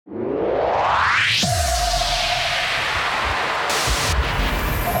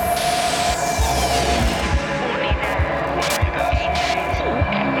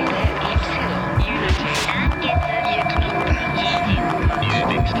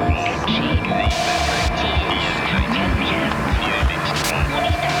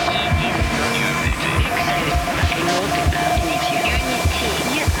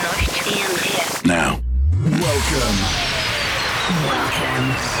Now,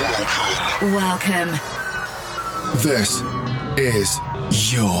 Welcome. this is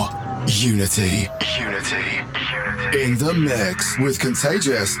your Unity. In the mix with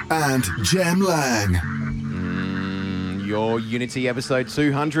Contagious and Jem Lang. Your Unity episode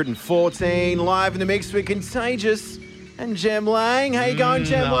 214, live in the mix with Contagious and Jem Lang. How you going,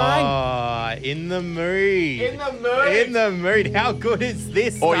 Jem Lang? In the mood. In the mood. In the mood. How good is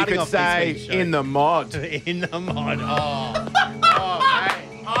this? Or you could say in the mod. In the mod. Oh, mate.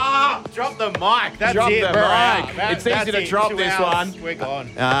 Oh, drop the mic. That's Drop it. the We're out. mic. It's easy to drop 2 this hours. one. We're gone.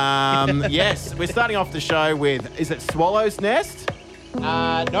 Yes, we're starting off the show with, is it Swallow's Nest?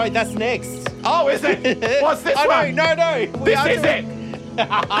 No, that's next. Oh, is it? What's this one? No. This is it.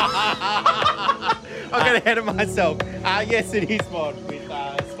 I got ahead of myself. Yes, it is mod with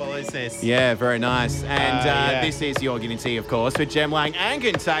Swallow's Nest. Yeah, very nice. And yeah. this is your Unity, of course, with Jem Lang and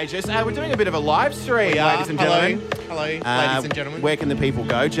Contagious. We're doing a bit of a live stream, ladies and gentlemen. Hello, ladies and gentlemen. Where can the people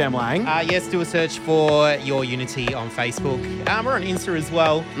go, Jem Lang? Yes, do a search for Your Unity on Facebook. We're on Insta as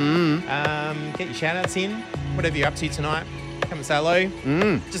well. Get your shout-outs in. Whatever you're up to tonight, come and say hello.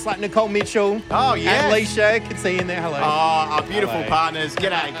 Just like Nicole Mitchell. Oh, yes. And Alicia, could see you in there. Hello. Oh, our beautiful Hello. partners.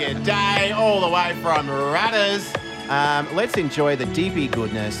 G'day, all the way from Ratters. Let's enjoy the deepy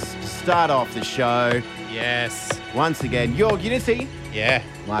goodness. Start off the show. Yes. Once again, your Unity, Yeah.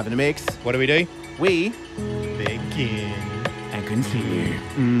 live in the mix. What do we do? We Begin. and continue.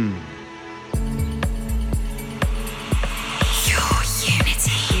 Your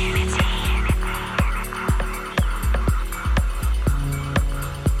Unity.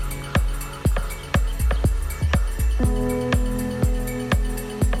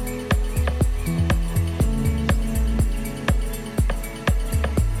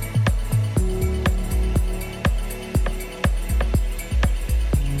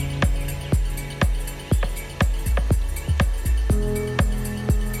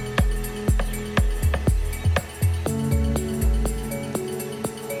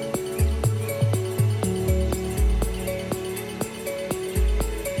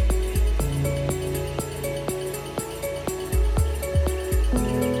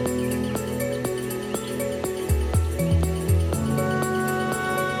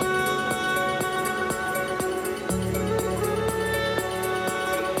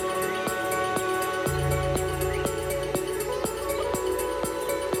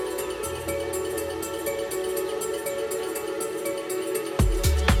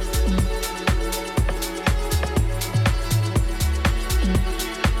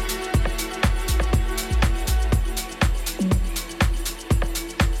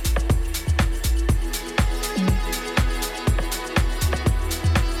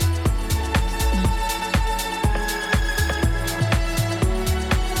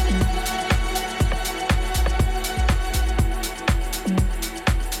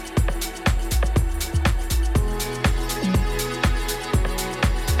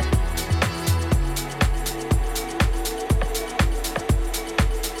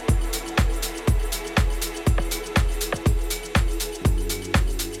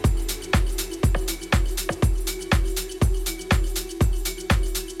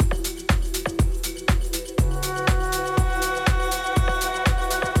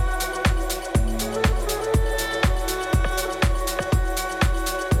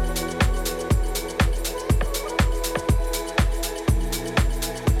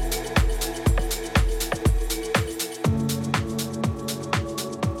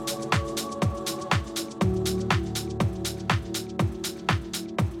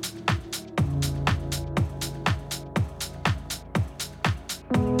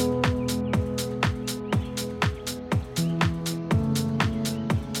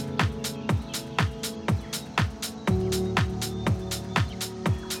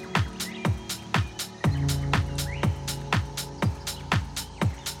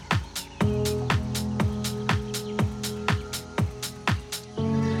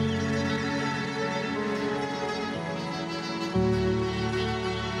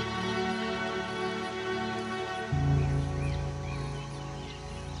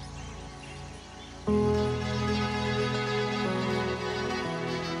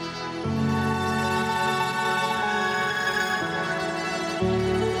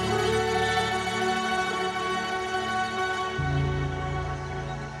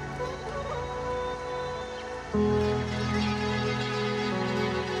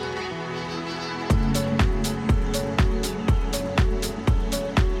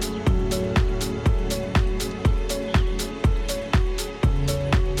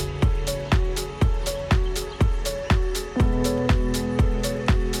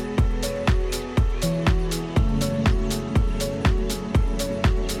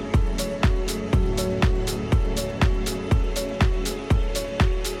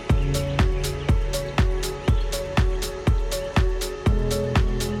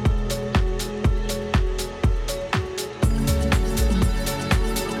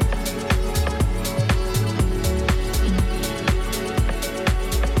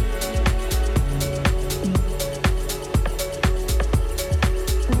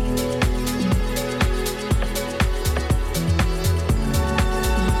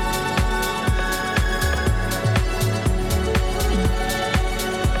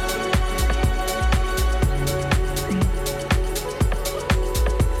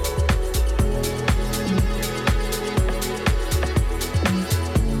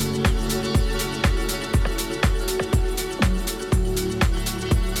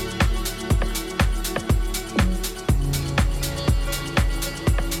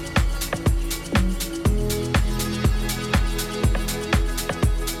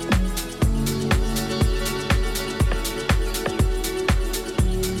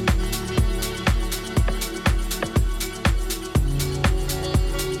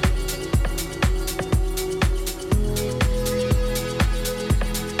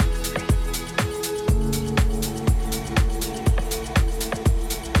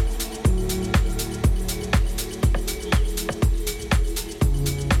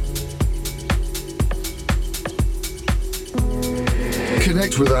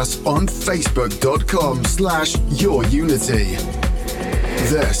 Connect with us on facebook.com/yourunity.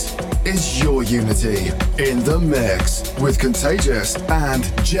 This is Your Unity in the mix with Contagious and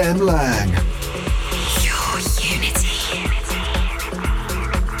Jem Lang. Your Unity.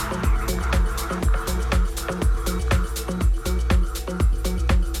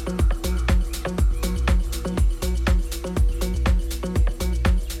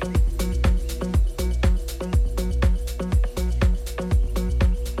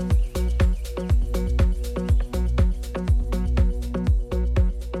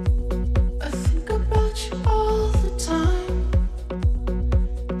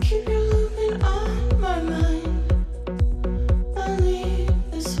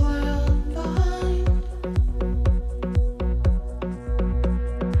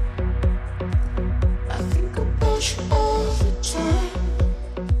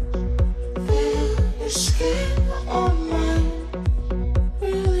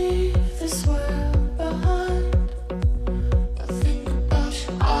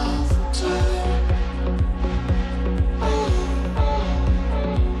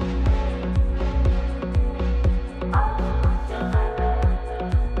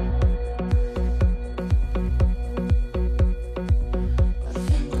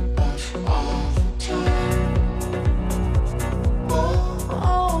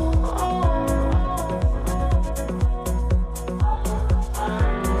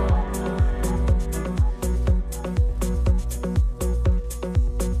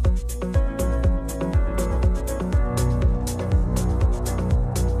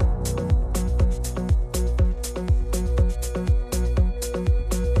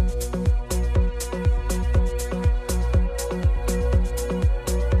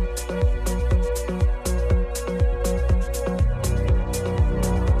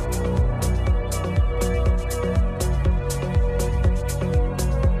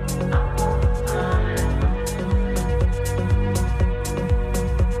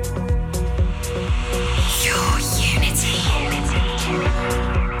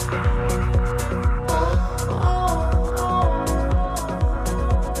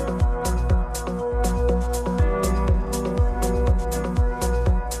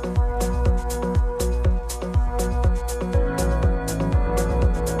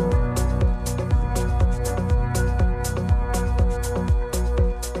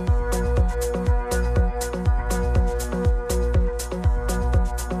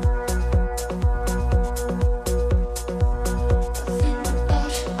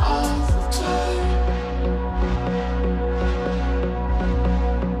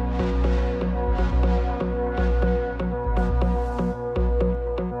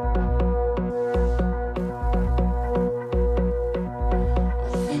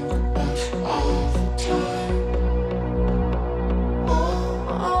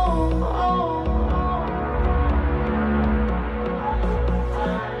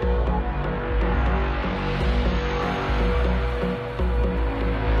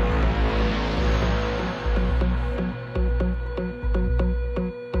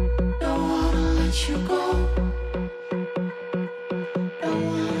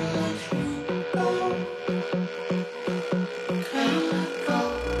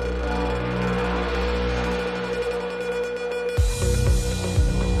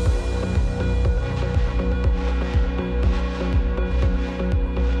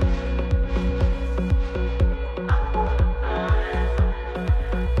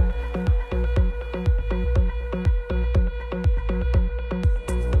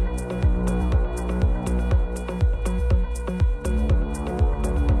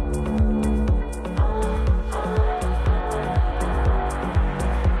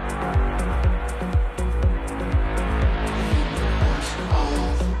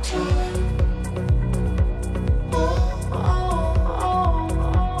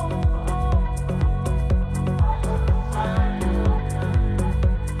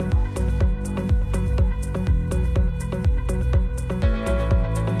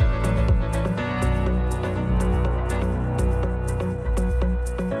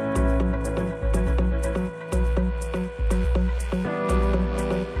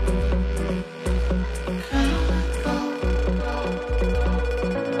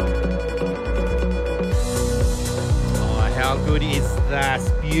 good is that?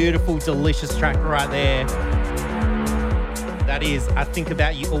 Beautiful, delicious track right there. That is I Think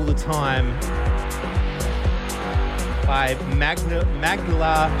About You All the Time by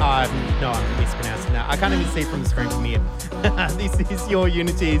Magdelena. No, I'm mispronouncing that. I can't even see from the screen from here. This is your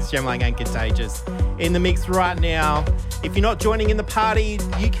Unity's Jem Lang and Contagious in the mix right now. If you're not joining in the party,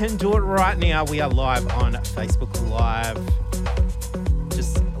 you can do it right now. We are live on Facebook Live. Just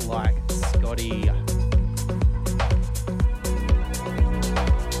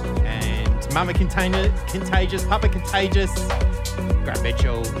Mama Contagious, Papa Contagious, Grab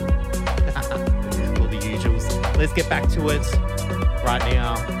Mitchell, all the usuals. Let's get back to it right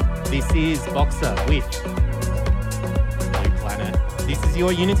now. This is Boxer with Blue Planet. This is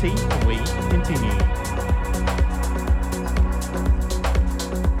your Unity, and we continue.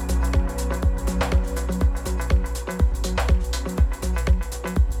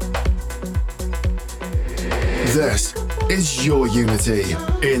 This is your Unity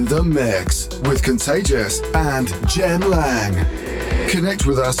in the mix with Contagious and Jem Lang. Connect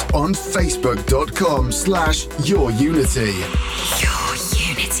with us on facebook.com/yourunity. Your Unity.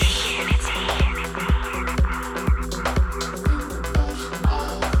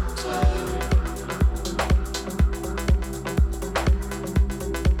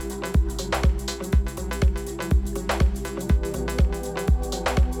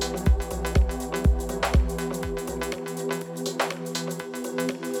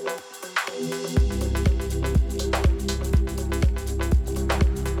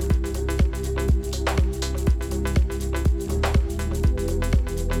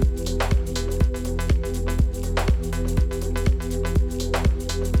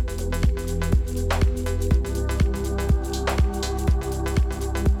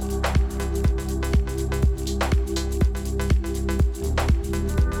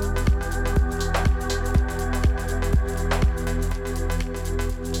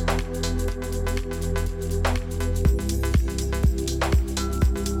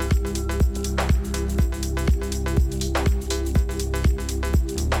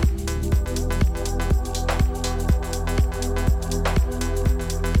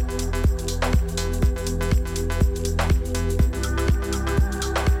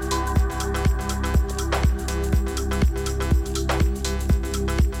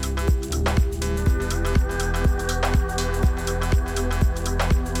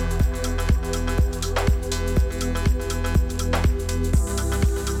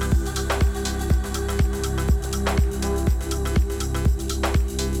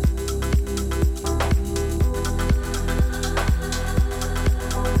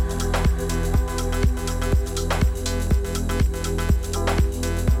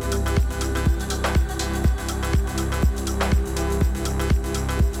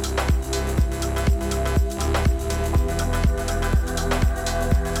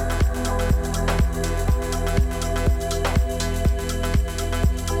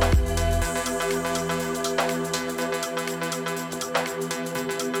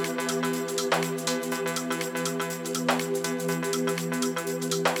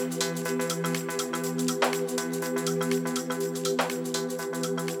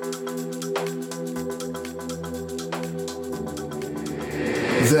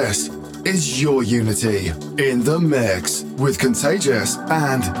 This is your Unity in the mix with Contagious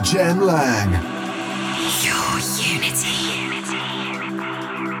and Jem Lang. Your Unity.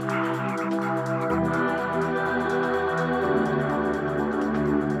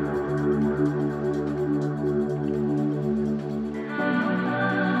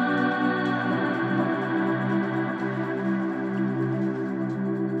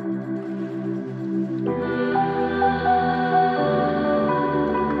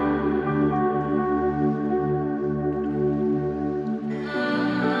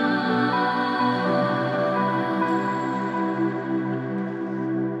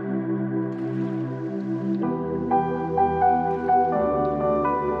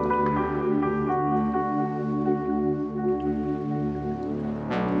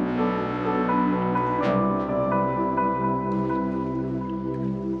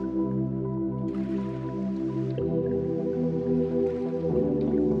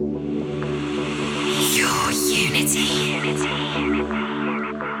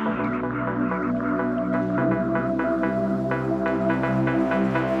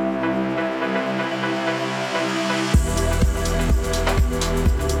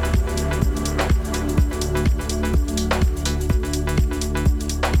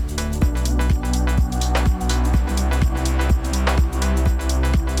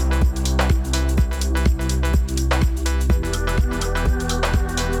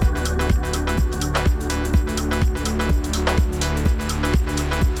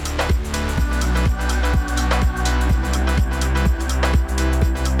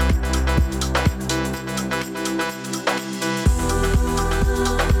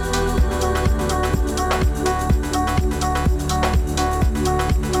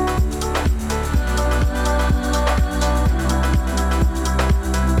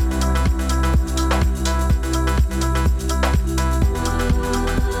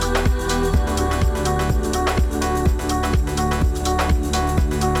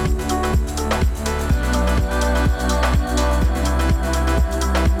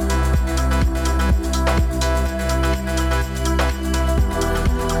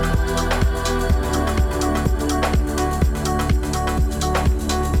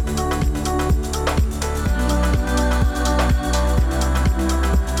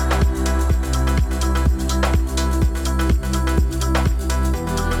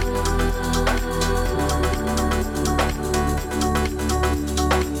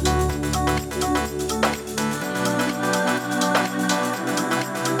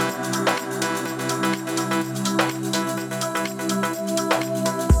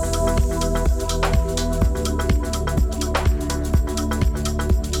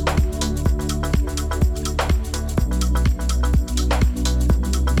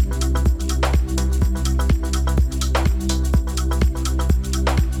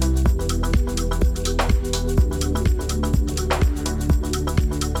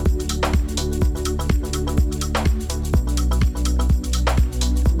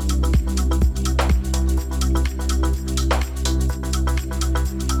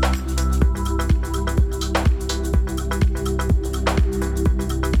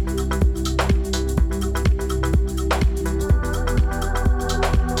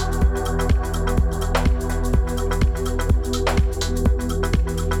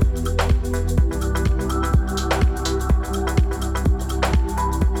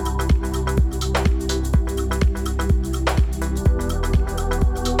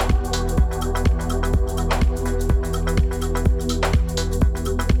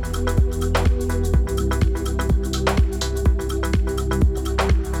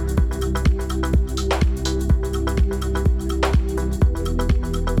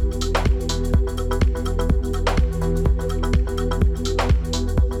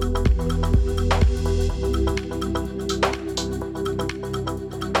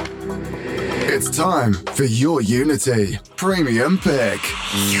 time for Your Unity Premium Pick.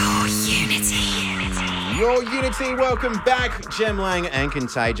 Your Unity. Your Unity, welcome back. Jem Lang and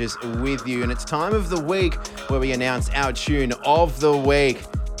Contagious with you. And it's time of the week where we announce our tune of the week.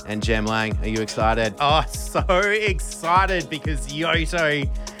 And Jem Lang, are you excited? Oh, so excited because Yotto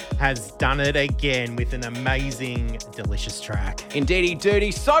has done it again with an amazing, delicious track. Indeedy duty,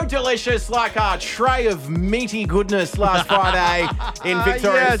 so delicious, like our tray of meaty goodness last Friday in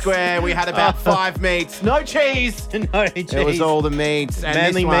Victoria Square. We had about 5 meats, no cheese. No cheese. It was all the meats. And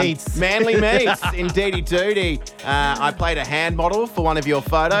Manly this one, meats. Manly meats, indeedy duty. I played a hand model for one of your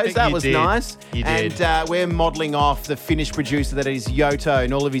photos. That You was did. nice. You did. And we're modelling off the Finnish producer that is Yotto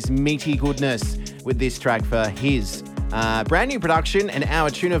and all of his meaty goodness with this track for his brand new production and our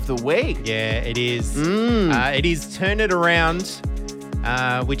tune of the week. Yeah, it is. It is Turn It Around,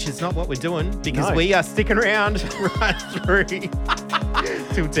 which is not what we're doing because No. we are sticking around right through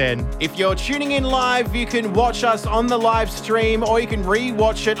till 10. If you're tuning in live, you can watch us on the live stream or you can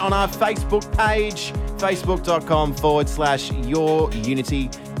re-watch it on our Facebook page, facebook.com/Your Unity.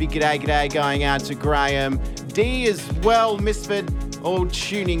 Big g'day going out to Graham, D as well, Misfit, all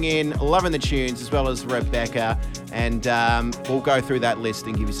tuning in, loving the tunes, as well as Rebecca. And we'll go through that list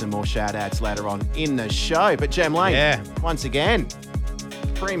and give you some more shout-outs later on in the show. But Jem Lang, once again,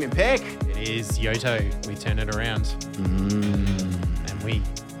 premium pick. It is Yotto. We turn it around. And we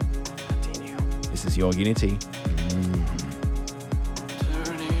continue. This is Your Unity.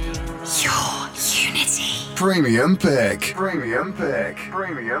 Your Unity. Premium Pick. Premium Pick.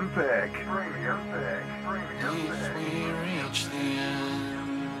 Premium Pick. Premium Pick. Premium Pick. We reach the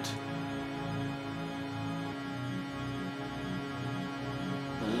end.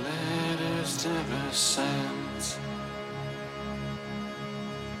 Letters never sent.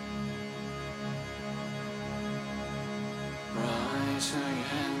 Rise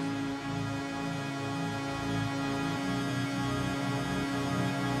again.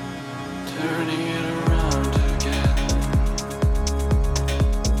 Turning it around again.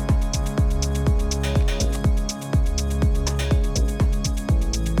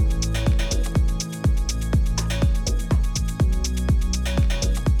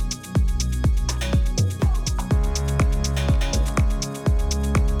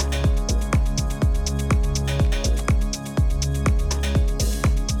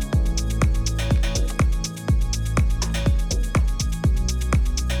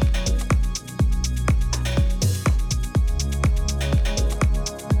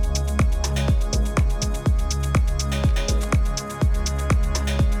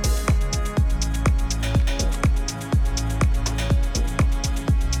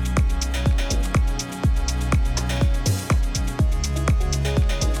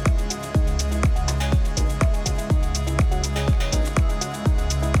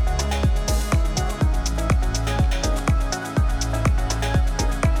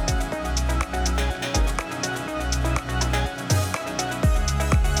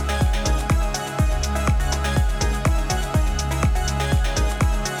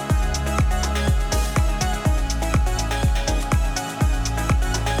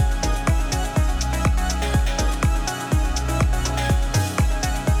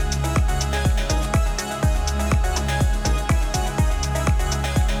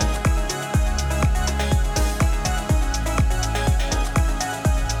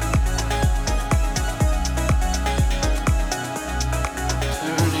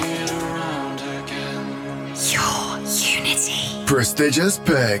 Prestigious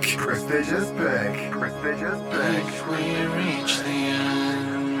Pick. Prestigious Pick. Prestigious Pick. If we reach the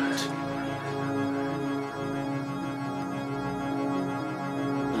end,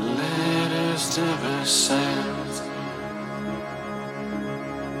 letters never sent.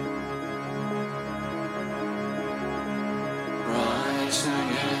 Rise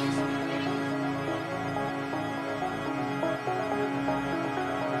again.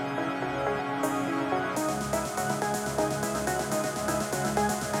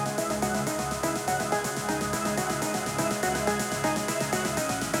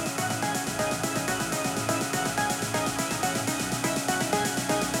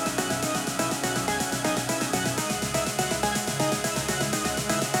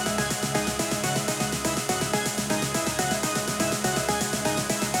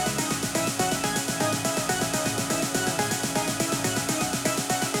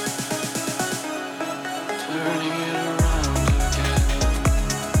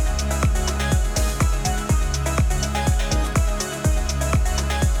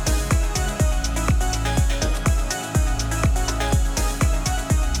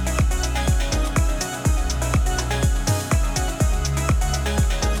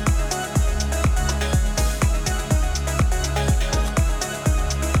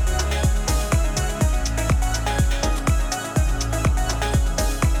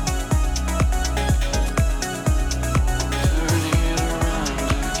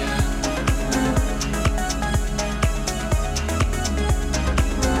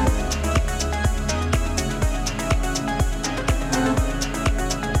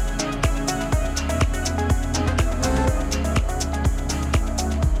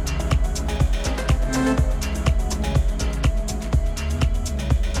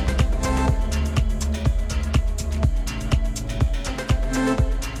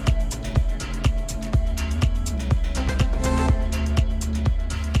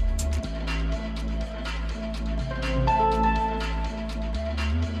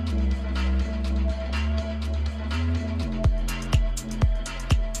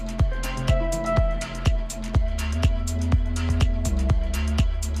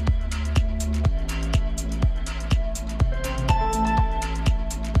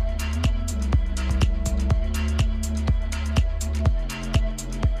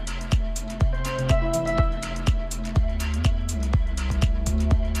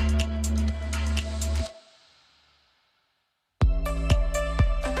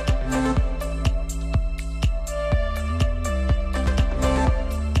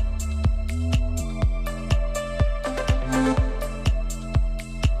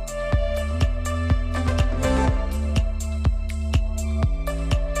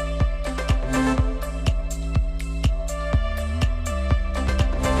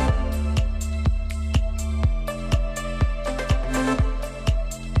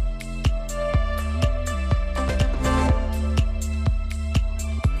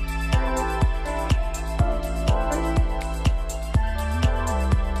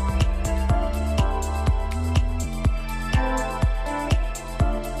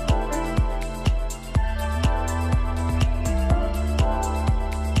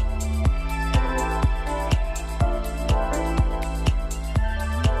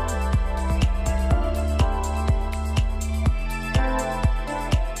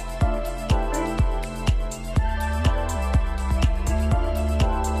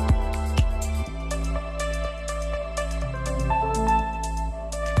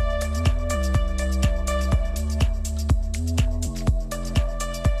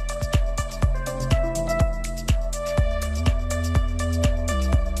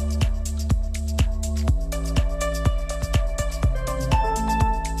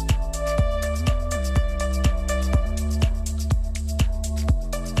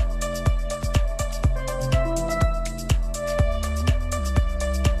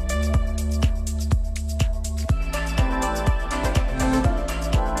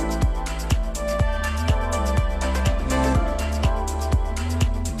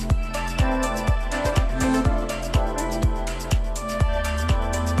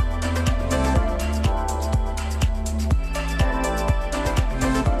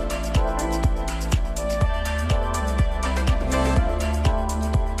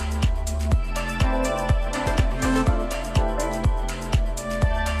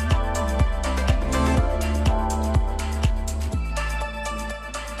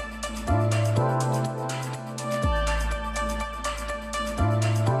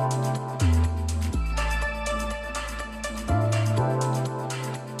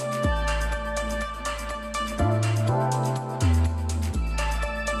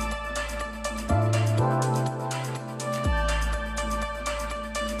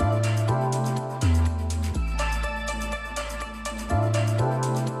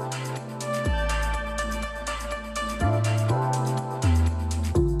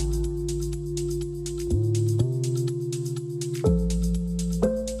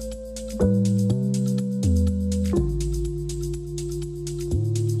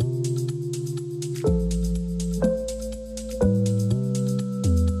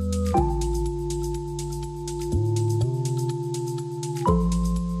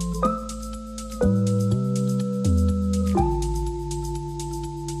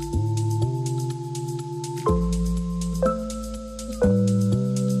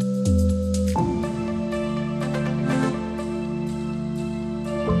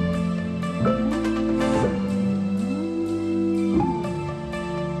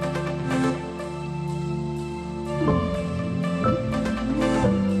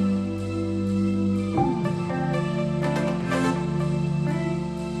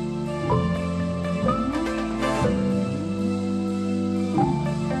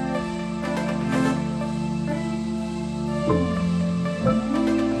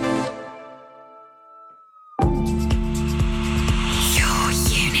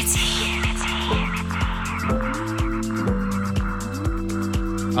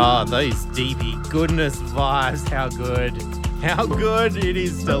 Oh, those deepy goodness vibes. How good. How good. It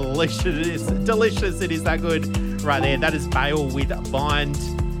is delicious. It is delicious. It is that good. Right there. That is BAILE with Bind.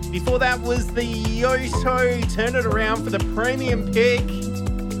 Before that was the Yotto. Turn it around for the premium pick.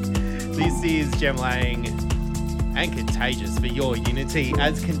 This is Jem Lang and Contagious for your Unity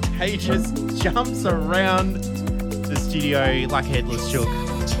as Contagious jumps around the studio like a headless chook.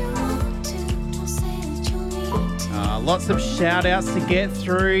 Lots of shout outs to get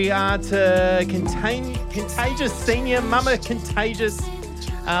through to Contagious Senior, Mama Contagious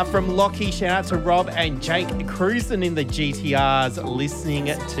from Lockie. Shout out to Rob and Jake cruising in the GTRs listening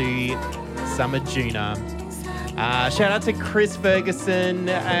to Summer Juna. Shout out to Chris Ferguson,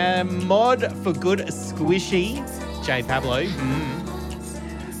 Mod for Good Squishy, J Pablo.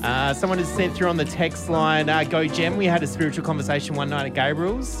 Someone has sent through on the text line, Go Jem, we had a spiritual conversation one night at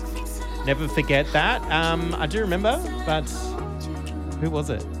Gabriel's. Never forget that. I do remember, but who was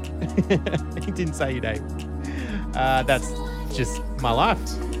it? He didn't say your name. That's just my life.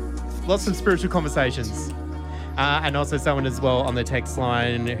 Lots of spiritual conversations. And also someone as well on the text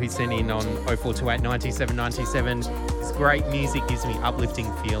line who sent in on 0428 97 97. This great music gives me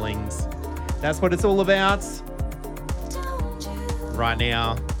uplifting feelings. That's what it's all about. Right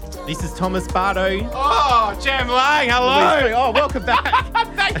now, this is Tomas, Bardo. Oh, Jem Lang, hello. Oh, welcome back.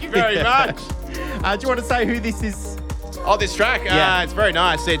 Thank you very much. Do you want to say who this is? Oh, this track? Yeah. It's very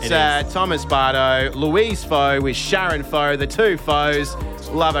nice. It's It is. Tomas Bardo, Louise Foe with Sharin Foe, the two foes.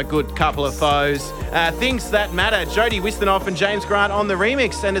 Love a good couple of foes. Things that matter. Jody, Wisternoff and James Grant on the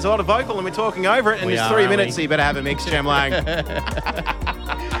remix. And there's a lot of vocal and we're talking over it. And it's 3 minutes, so you better have a mix, Jem Lang.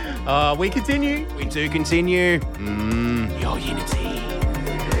 We continue. We do continue. Your Unity.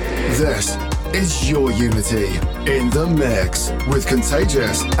 This is Your Unity in the mix with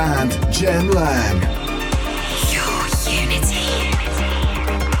Contagious and Jem Lang. Your Unity.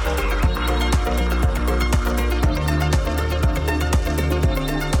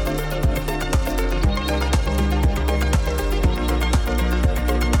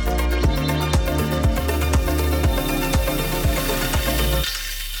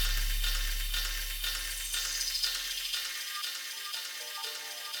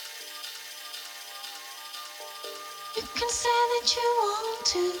 You can say that you want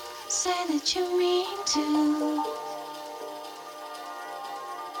to, say that you mean to.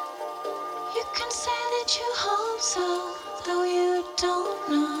 You can say that you hope so, though you don't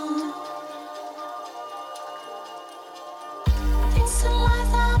know. Things in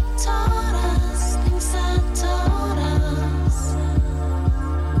life that taught us, things that taught us.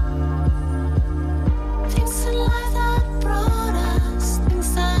 Things in life that brought us,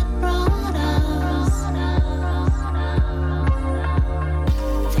 things that brought us.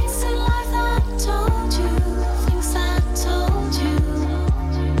 Things in life that told you, things that told you.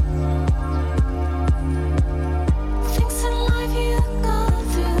 Things in life you go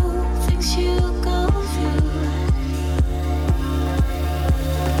through, things you go through.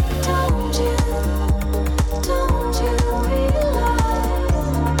 Don't you realize?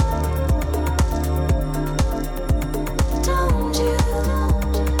 Don't you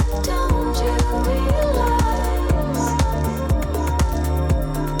realize? Don't you realize?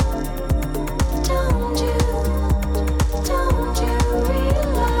 Don't you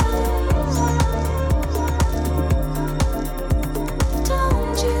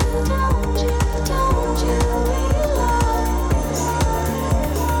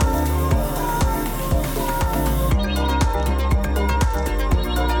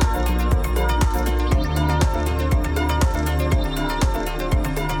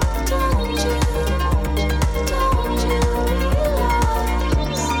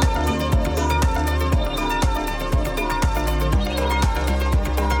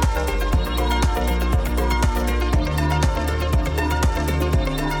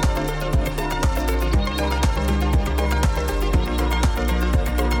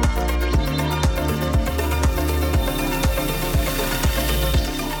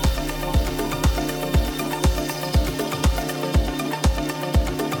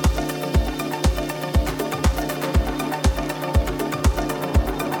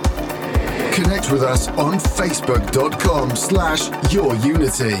Connect with us on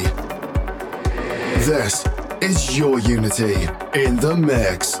facebook.com/yourunity. This is Your Unity in the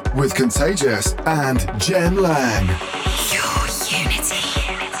mix with Contagious and Jem Lang. Your Unity.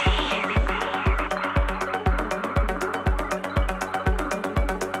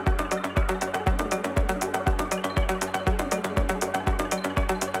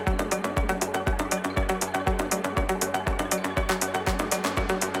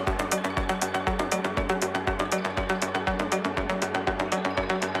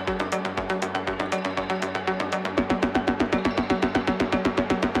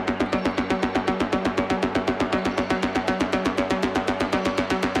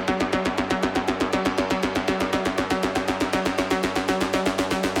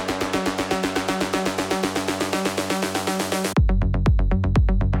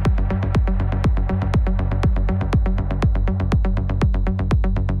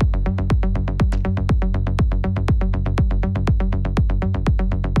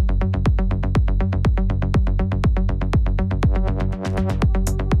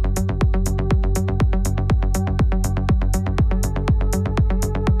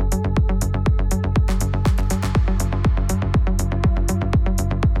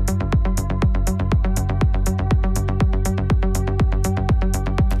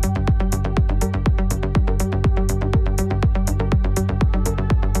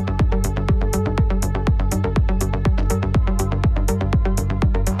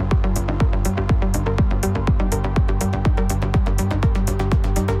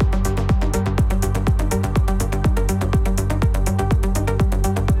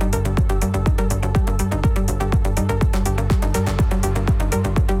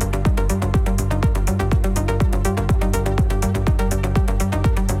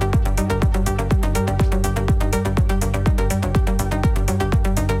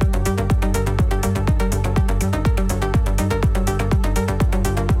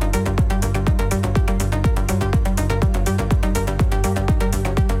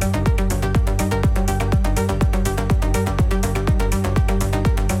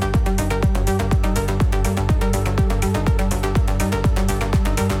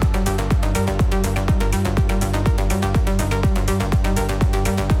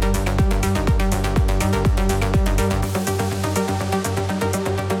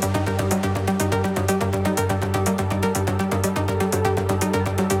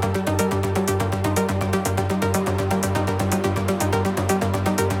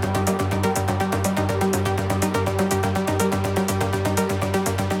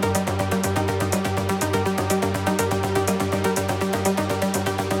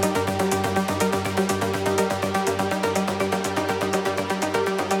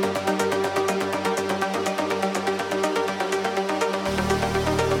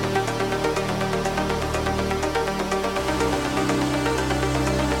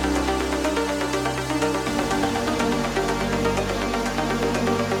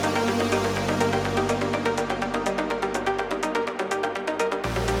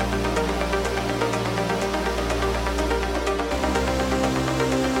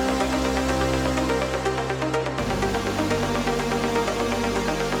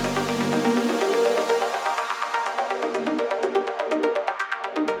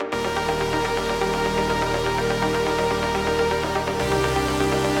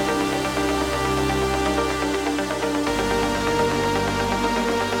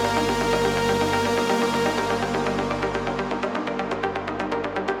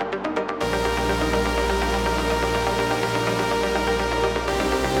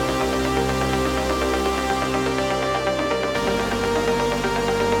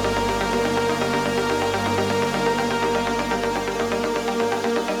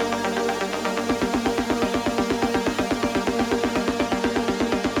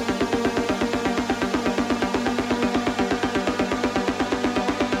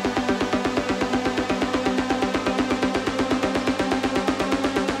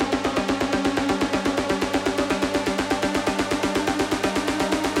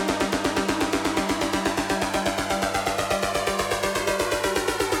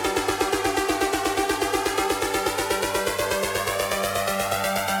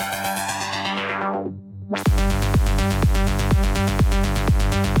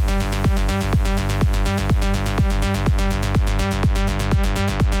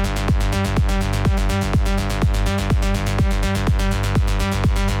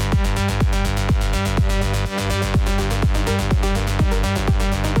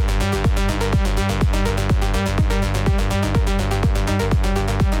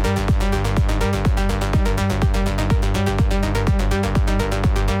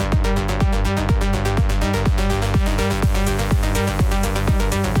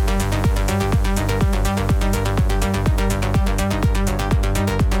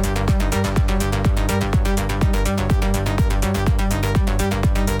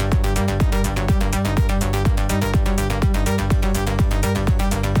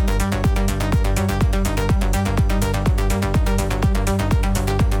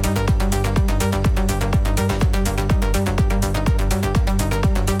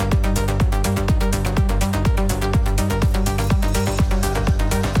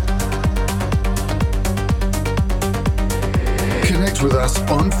 Connect with us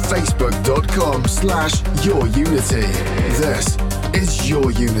on facebook.com/yourunity. This is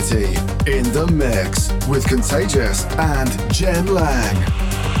Your Unity in the mix with Contagious and Jem Lang.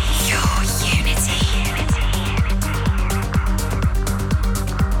 Your Unity.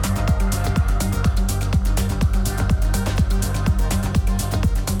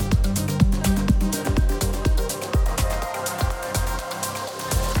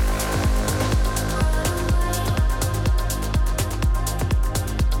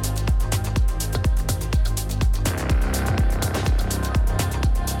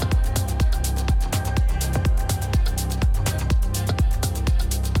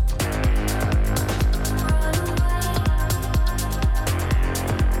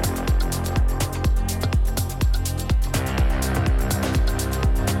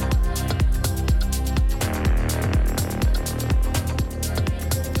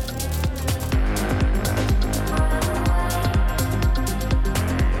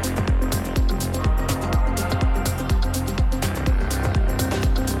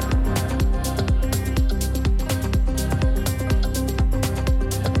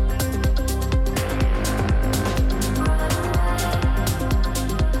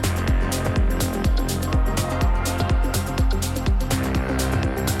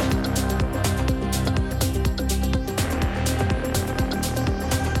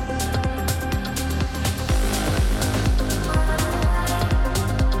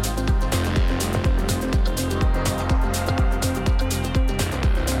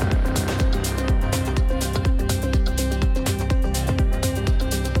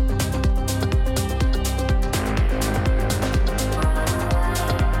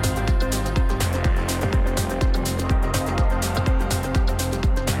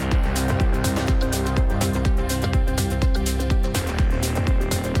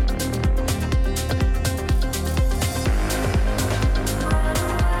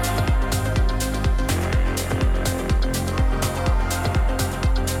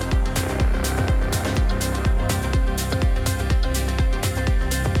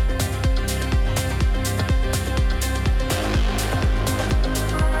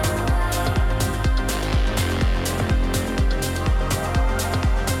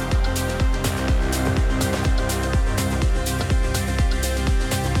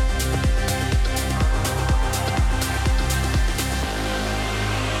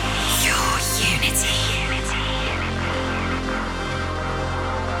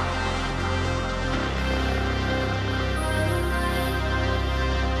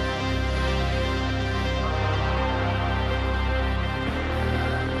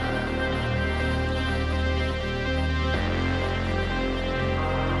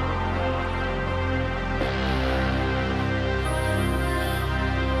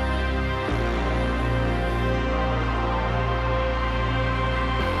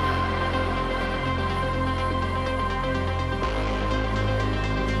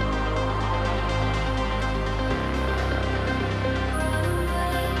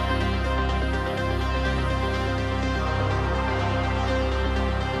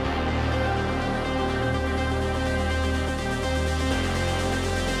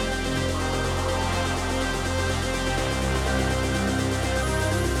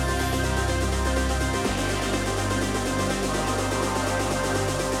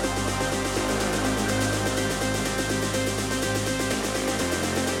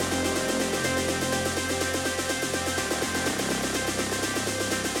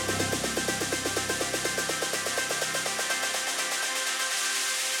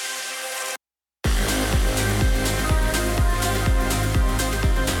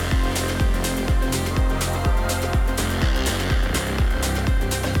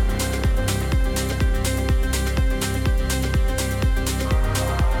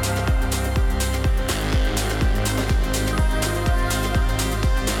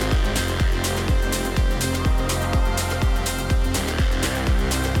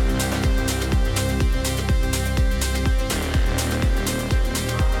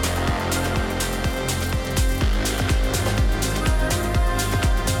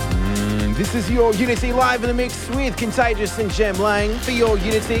 This is Your Unity live in the mix with Contagious and Jem Lang for Your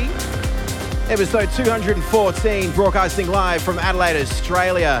Unity. Episode 214, broadcasting live from Adelaide,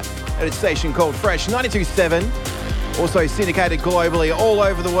 Australia at a station called Fresh 92.7. Also syndicated globally all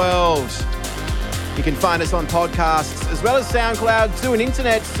over the world. You can find us on podcasts as well as SoundCloud. Do an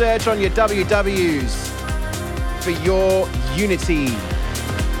internet search on your WWs for Your Unity.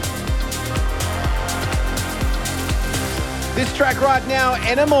 This track right now,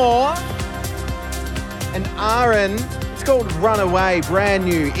 Enamour and Aryan. It's called Runaway, brand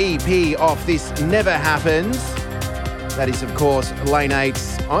new EP off this Never Happens. That is, of course, Lane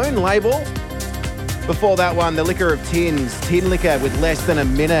 8's own label. Before that one, The Liquor of Tins, Tinlicker with Less Than a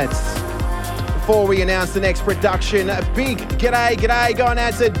Minute. Before we announce the next production, a big g'day going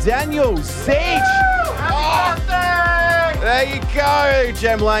out to Daniel Siege. There you go.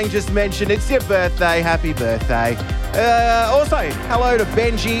 Jem Lang just mentioned it's your birthday. Happy birthday. Also, hello to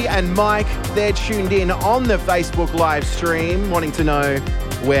Benji and Mike. They're tuned in on the Facebook live stream, wanting to know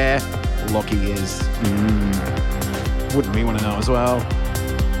where Lockie is. Wouldn't we want to know as well?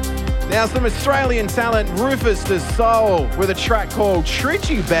 Now, some Australian talent, Rufus the Soul, with a track called Treat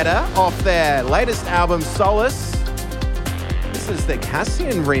You Better off their latest album, Solace. This is the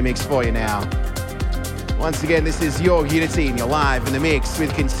Cassian remix for you now. Once again, this is your Unity and you're live in the mix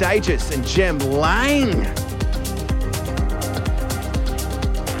with Contagious and Jem Lang.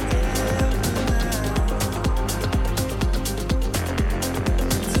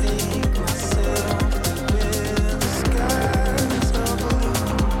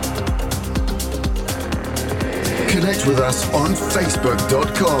 Connect with us on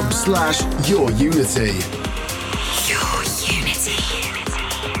facebook.com/yourunity. Your Unity.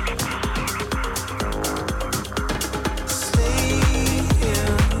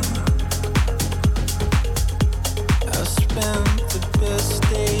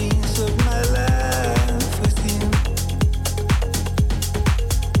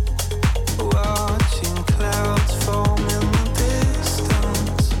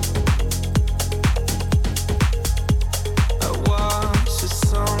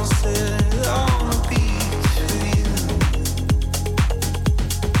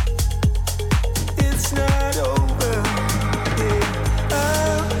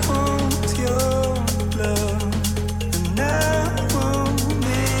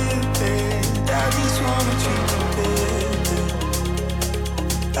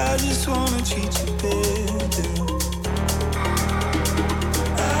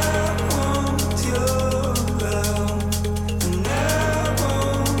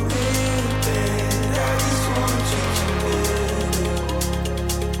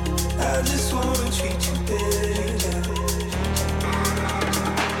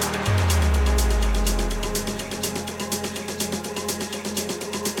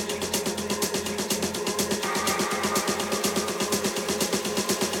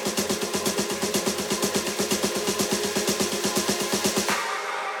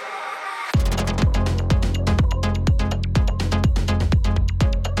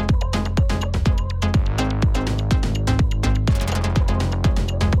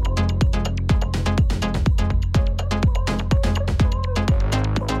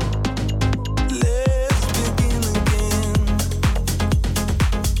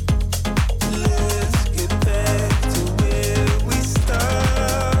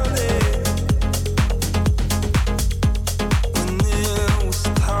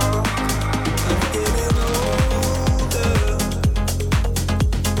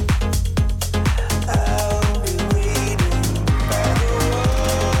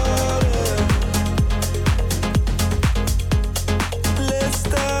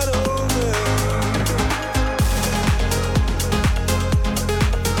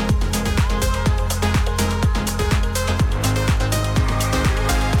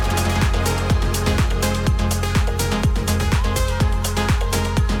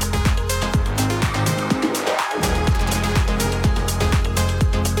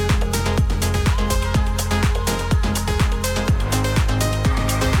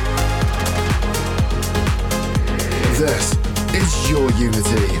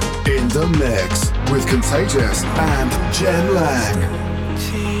 Contagious and Jem Lang.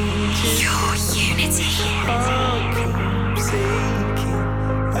 Your Unity.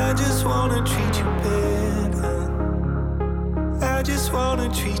 I just wanna treat you better. I just wanna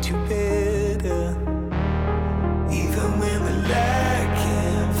treat you better. Even when the light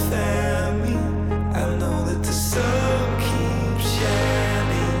can't find me, I know that the sun keeps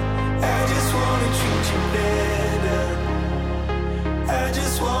shining. I just wanna treat you better. I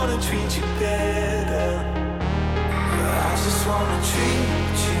just wanna treat you better. I just wanna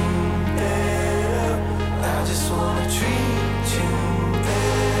treat you better. I just wanna treat you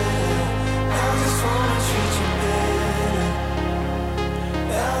better. I just wanna treat you better.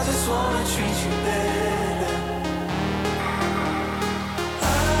 I just wanna treat you better. I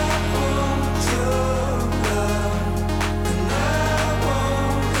want your love and I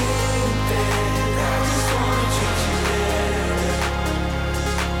want it bad. I just wanna treat you better.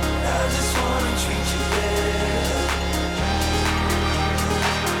 I just wanna treat you better.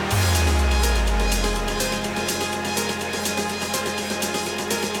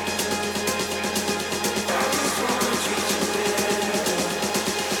 I just wanna treat you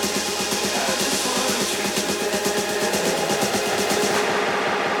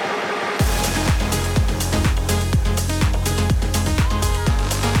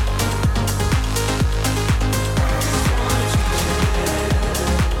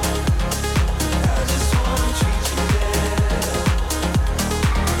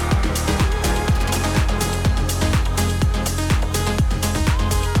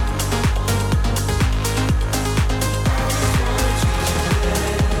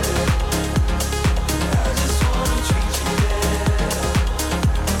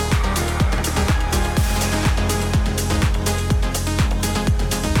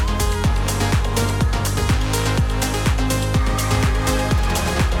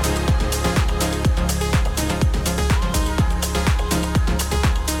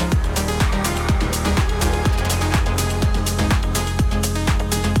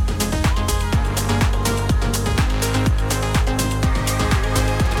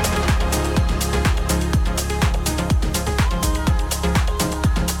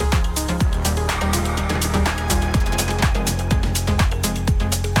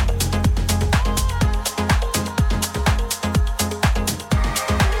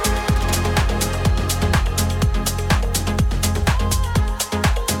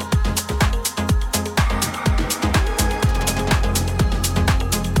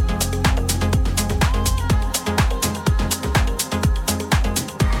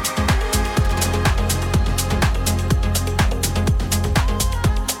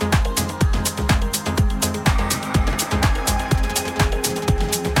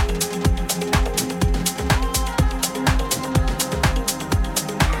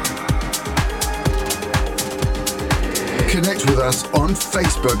Connect with us on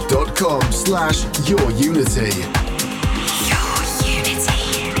facebook.com/yourunity. Your Unity.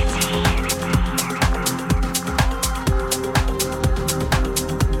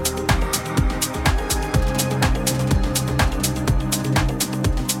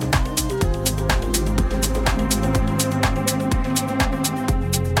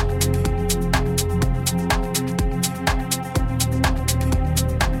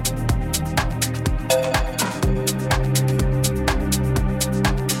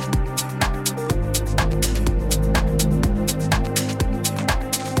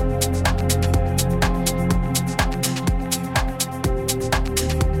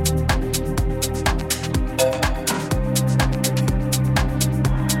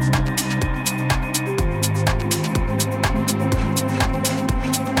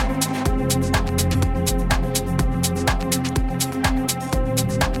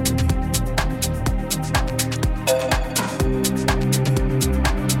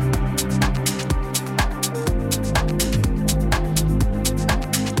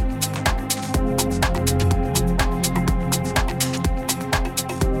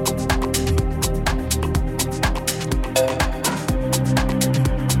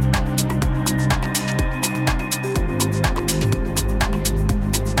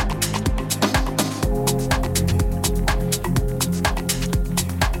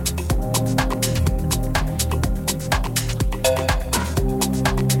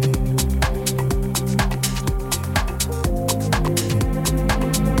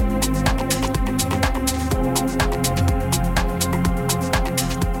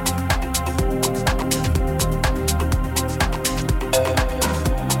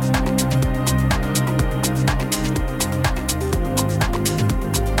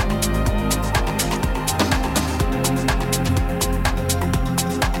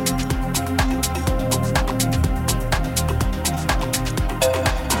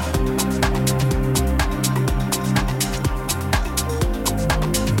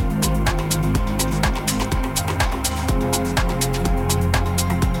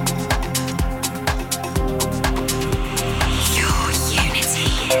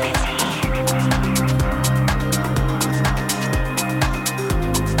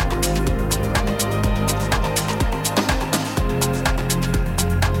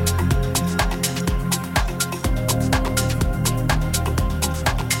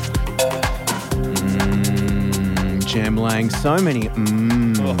 Jem Lang, so many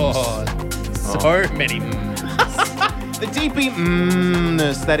mms. So many. The deepy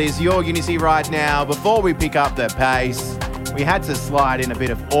mness that is your Unity right now. Before we pick up the pace, we had to slide in a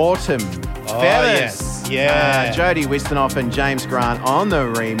bit of autumn feathers. Yes. Yeah. Jody, Wisternoff and James Grant on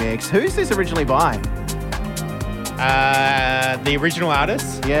the remix. Who's this originally by? The original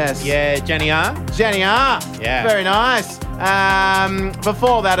artist? Yes. Yeah, Jani. Jani. Yeah. Very nice.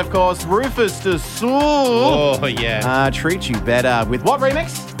 Before that, of course, RUFUS de Soul. Oh, yeah. Treat You Better. With what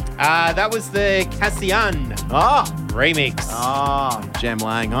remix? That was the Cassian remix. Oh, Jem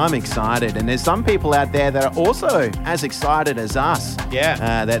Lang, I'm excited. And there's some people out there that are also as excited as us.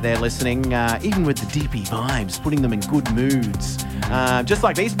 Yeah. That they're listening, even with the deepy vibes, putting them in good moods. Just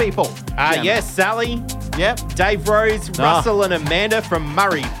like these people. Yes, Sally. Yep. Dave Rose, Russell and Amanda from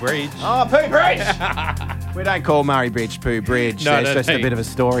Murray Bridge. Oh, Pooh Bridge! We don't call Murray Bridge Pooh Bridge. No, It's just a bit of a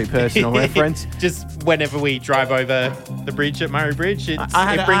story, personal reference. Just whenever we drive over the bridge at Murray Bridge, it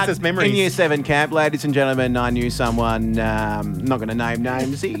brings us memories. In Year 7 camp, ladies and gentlemen, I knew someone, not going to name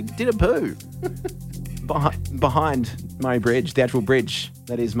names, he did a poo behind Murray Bridge, the actual bridge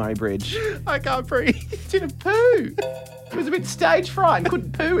that is Murray Bridge. I can't breathe. He did a poo. He was a bit stage fright and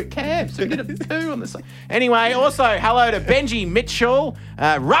couldn't poo at camp, so he did a poo on the side. Anyway, also, hello to Benji Mitchell,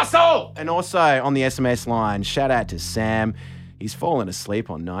 Russell, and also on the SMS line, shout out to Sam. He's fallen asleep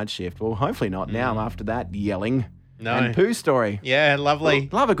on night shift. Well, hopefully not now after that yelling. No. And poo story. Yeah, lovely.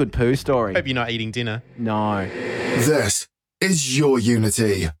 Love a good poo story. Hope you're not eating dinner. No. This is your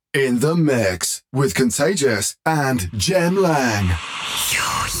Unity in the mix with Contagious and Jem Lang.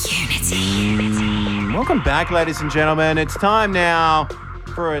 Your Unity. Welcome back, ladies and gentlemen. It's time now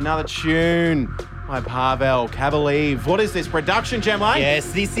for another tune by Pavel, Khvaleev. What is this, production, Jem Lang?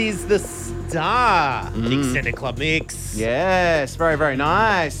 Yes, this is the Star Extended Club Mix. Yes, very, very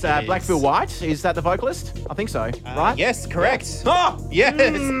nice. Yes. Blackfeel Wite, is that the vocalist? I think so, right? Yes, correct. Oh! Yes,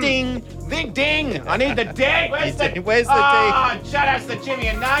 ding. Ding, ding! I need the ding! Where's the Where's the Oh, shout out to Jimmy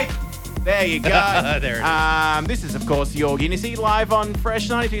and Nate. There you go. There it is. This is, of course, Your Unity, live on Fresh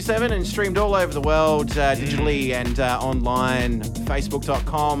 92.7 and streamed all over the world digitally and online.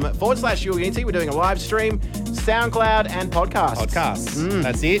 Facebook.com/Your Unity. We're doing a live stream, SoundCloud, and podcasts.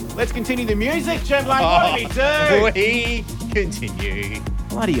 That's it. Let's continue the music, Jem Lang. What did we do? We continue.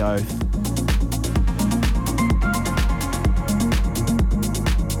 Bloody oath.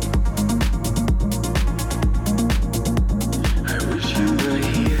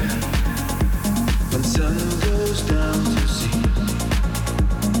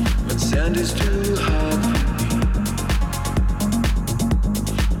 Sand is too hard for me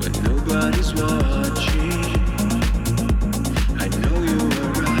when nobody's watching. I know you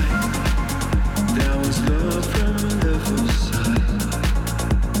were right. There was love from the first sight.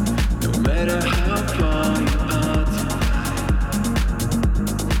 No matter how far you are tonight,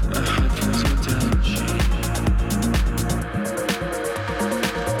 my heart feels so touching.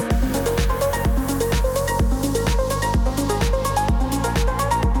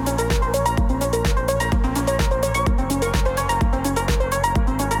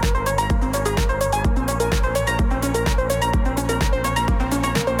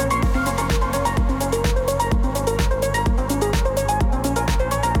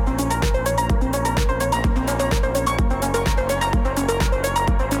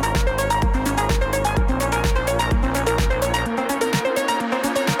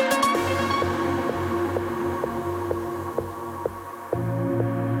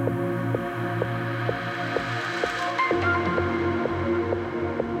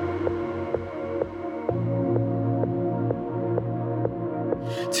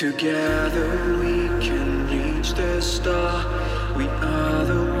 Together we can reach the star. We are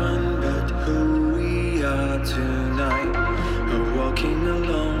the one, but who we are tonight are walking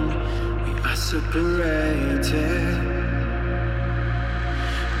alone. We are separated.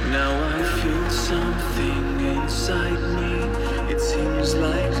 Now I feel something inside me. It seems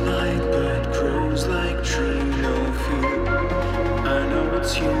like light, but grows like tree. No fear. I know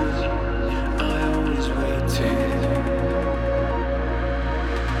it's you. I always waited.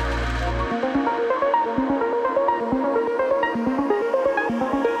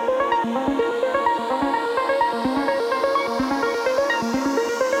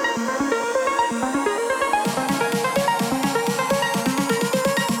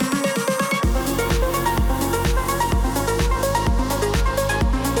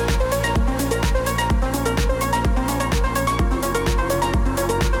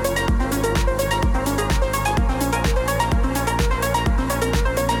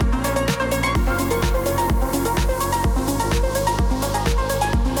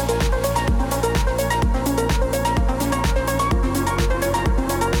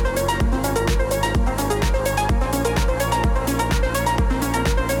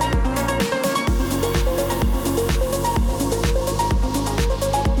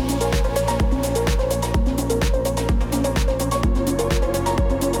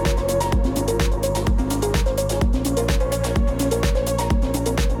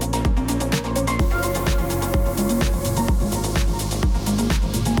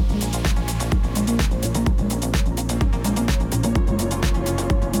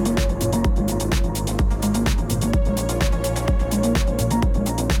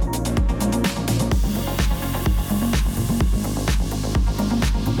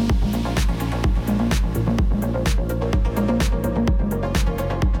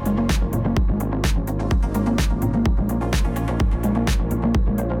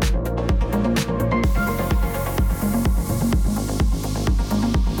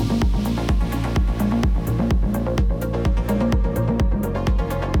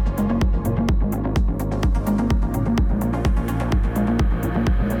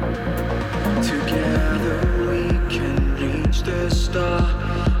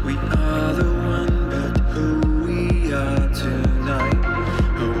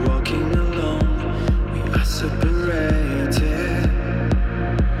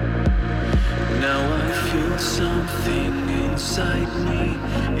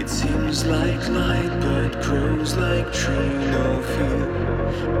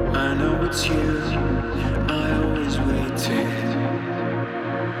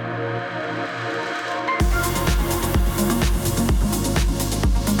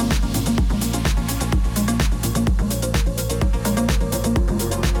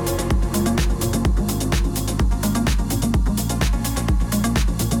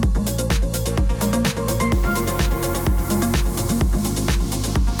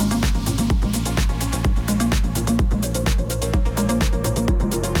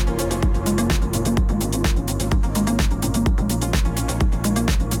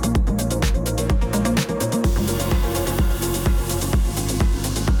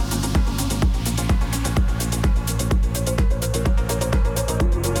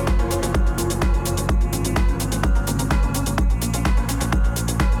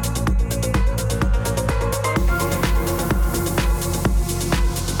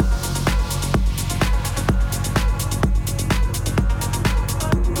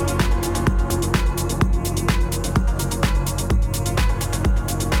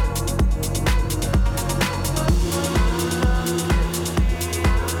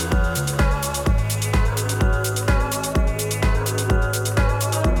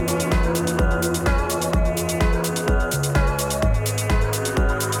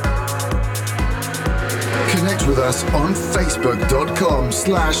 us on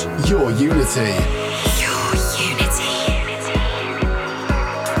facebook.com/yourunity.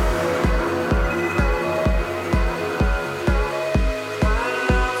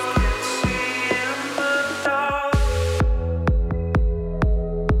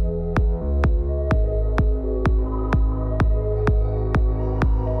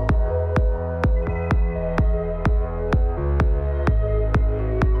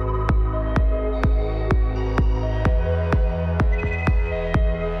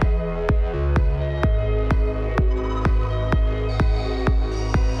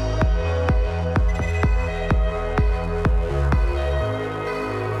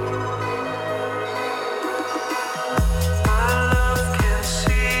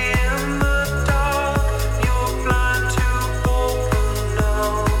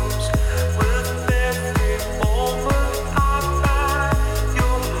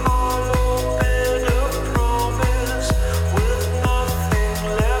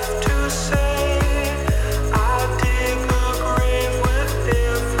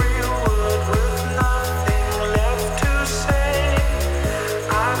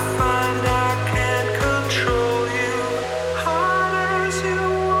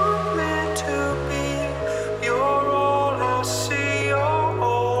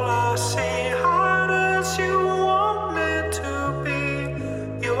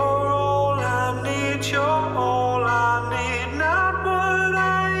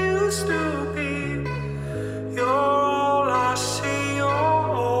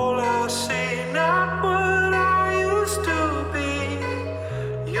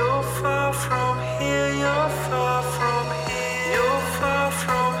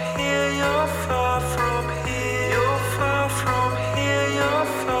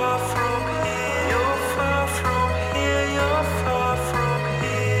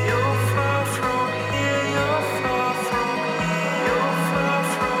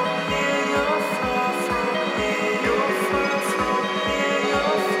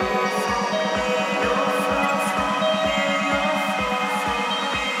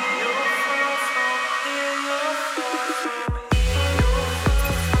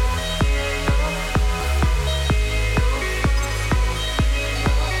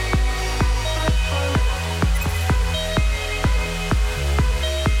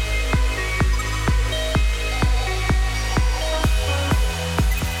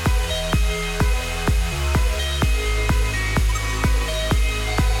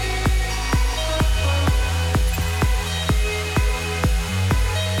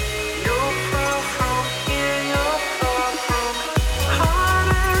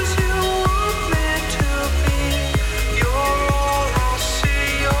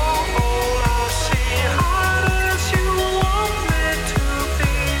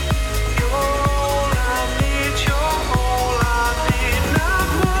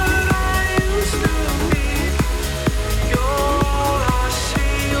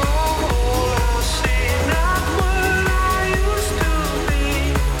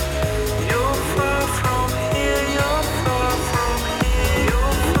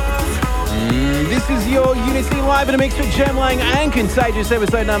 Your Unity. Live in a mix with Jem Lang and Contagious,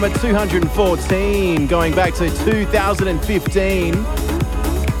 episode number 214, going back to 2015.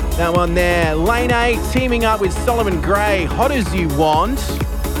 That one there, Lane 8 teaming up with Solomon Gray, Hot As You Want.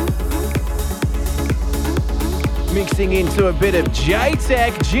 Mixing into a bit of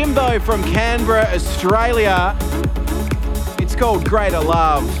Jaytech, Jimbo from Canberra, Australia. It's called Greater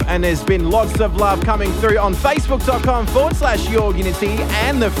Love, and there's been lots of love coming through on facebook.com/yourunity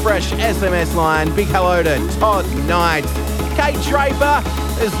and the fresh SMS line. Big hello to Todd Knight, Kate Draper,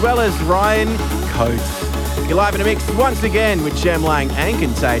 as well as Ryan Coates. You're live in a mix once again with Jem Lang and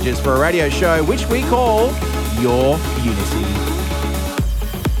Contagious for a radio show which we call Your Unity.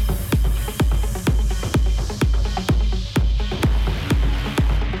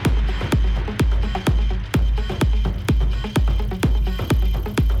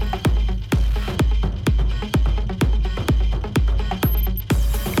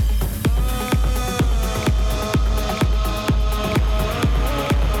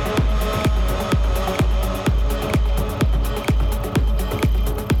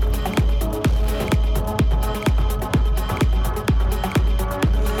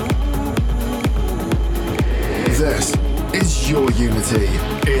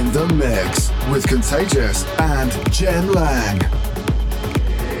 In the mix with Contagious and Jem Lang.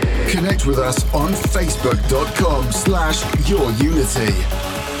 Connect with us on facebook.com/yourunity.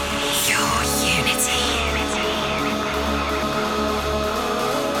 Your Unity.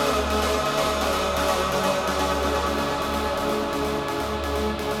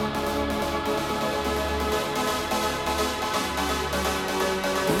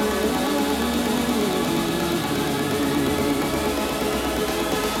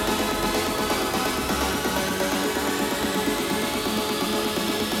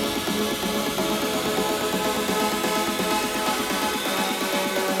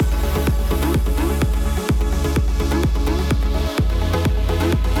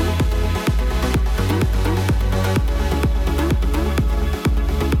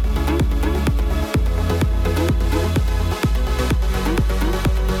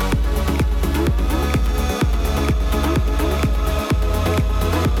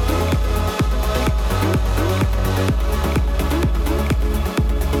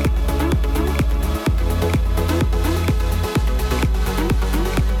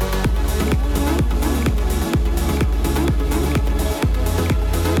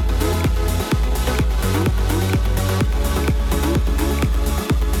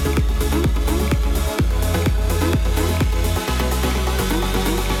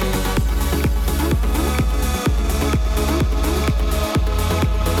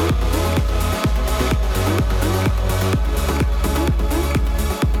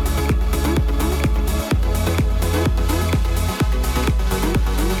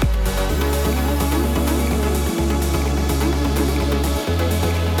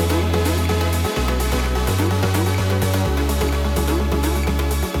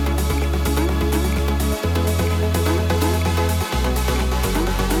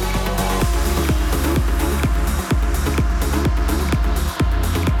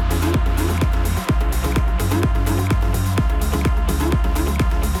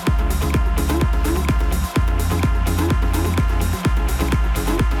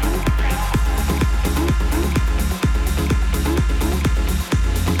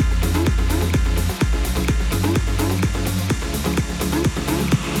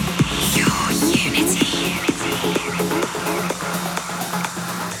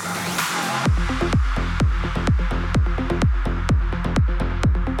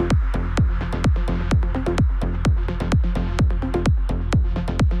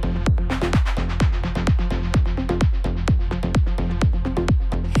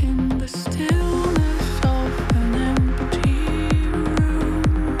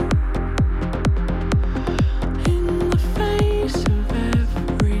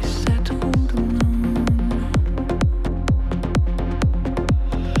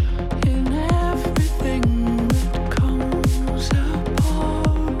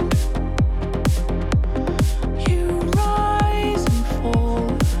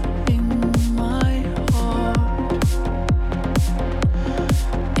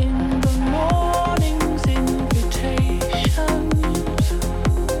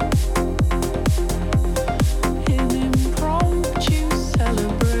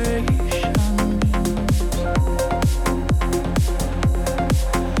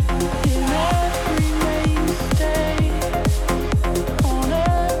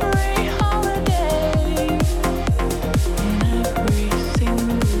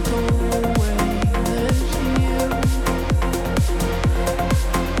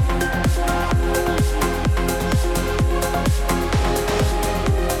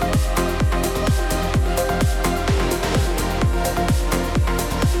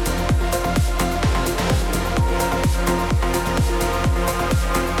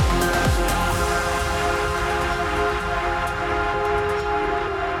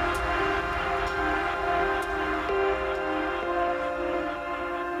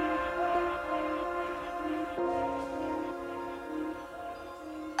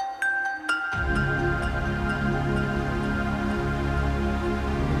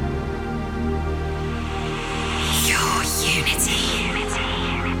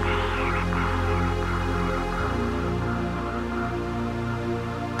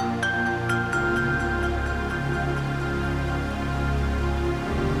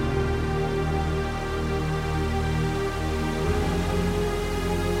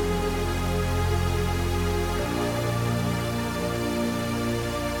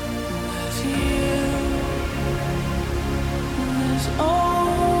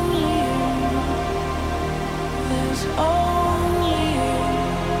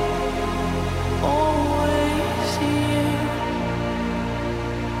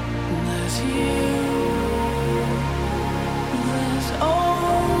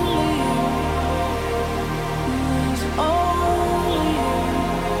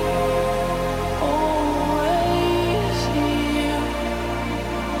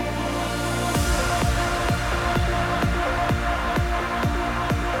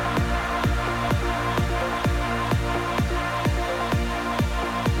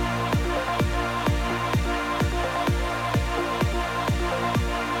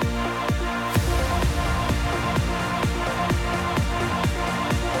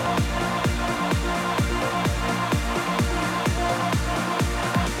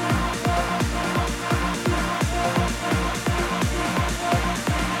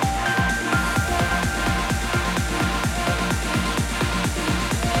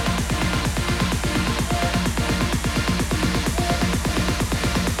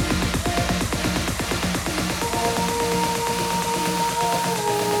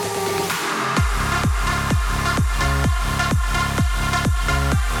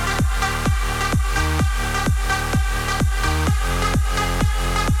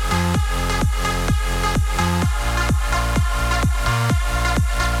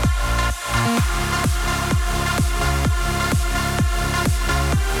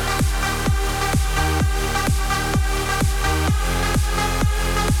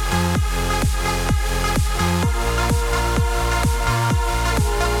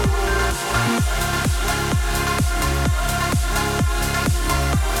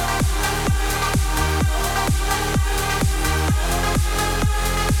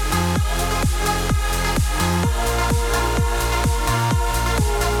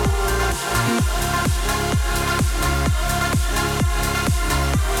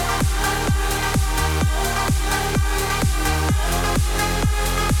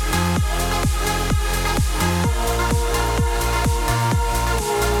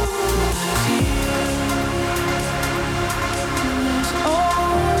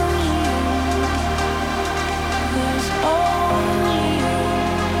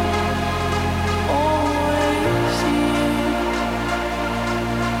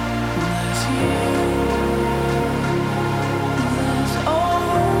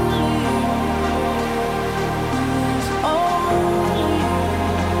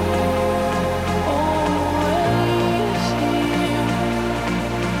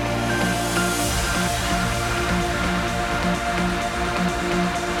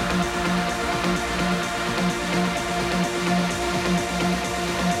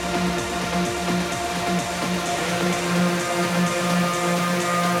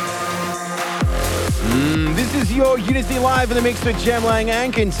 Your Unity live in the mix with Jem Lang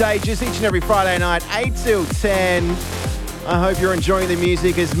and Contagious each and every Friday night, 8 till 10. I hope you're enjoying the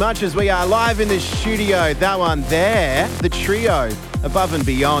music as much as we are live in the studio. That one there, the trio, Above and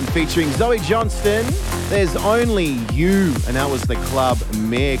Beyond, featuring Zoe Johnston. There's Only You, and that was the club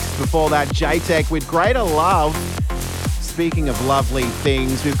mix. Before that, Jaytech with Greater Love. Speaking of lovely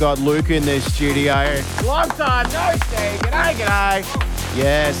things, we've got Luke in the studio. Long time no see. G'day.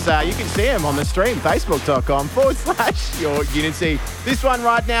 Yes, you can see him on the stream, facebook.com/Your Unity. This one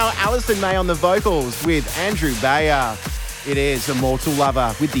right now, Alison May on the vocals with Andrew Bayer. It is Immortal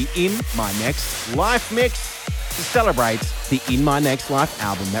Lover with the In My Next Life mix to celebrate the In My Next Life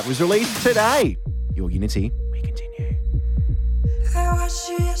album that was released today. Your Unity, we continue. I watched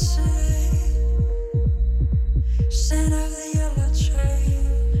you yesterday. Scent of the yellow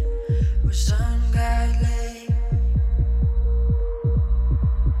train was ungodly.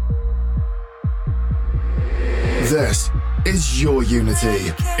 This is Your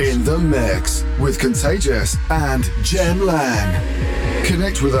Unity in the mix with Contagious and Jem Lang.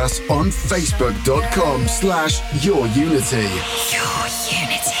 Connect with us on facebook.com/Your Unity. Your Unity.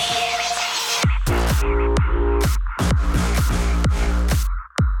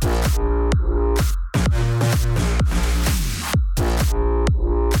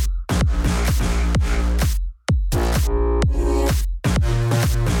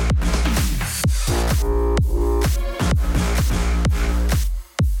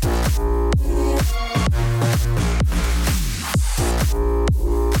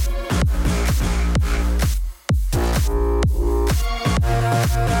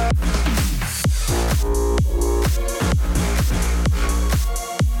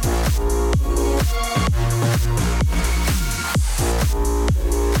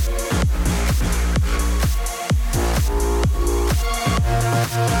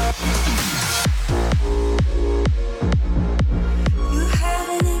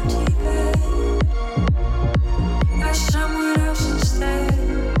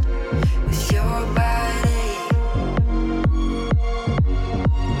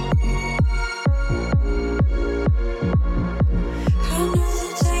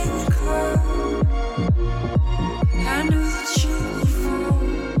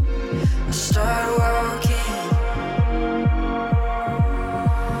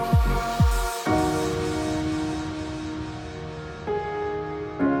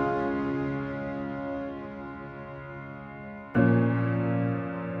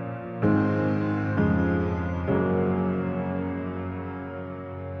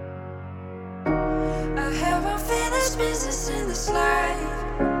 Business in the slide.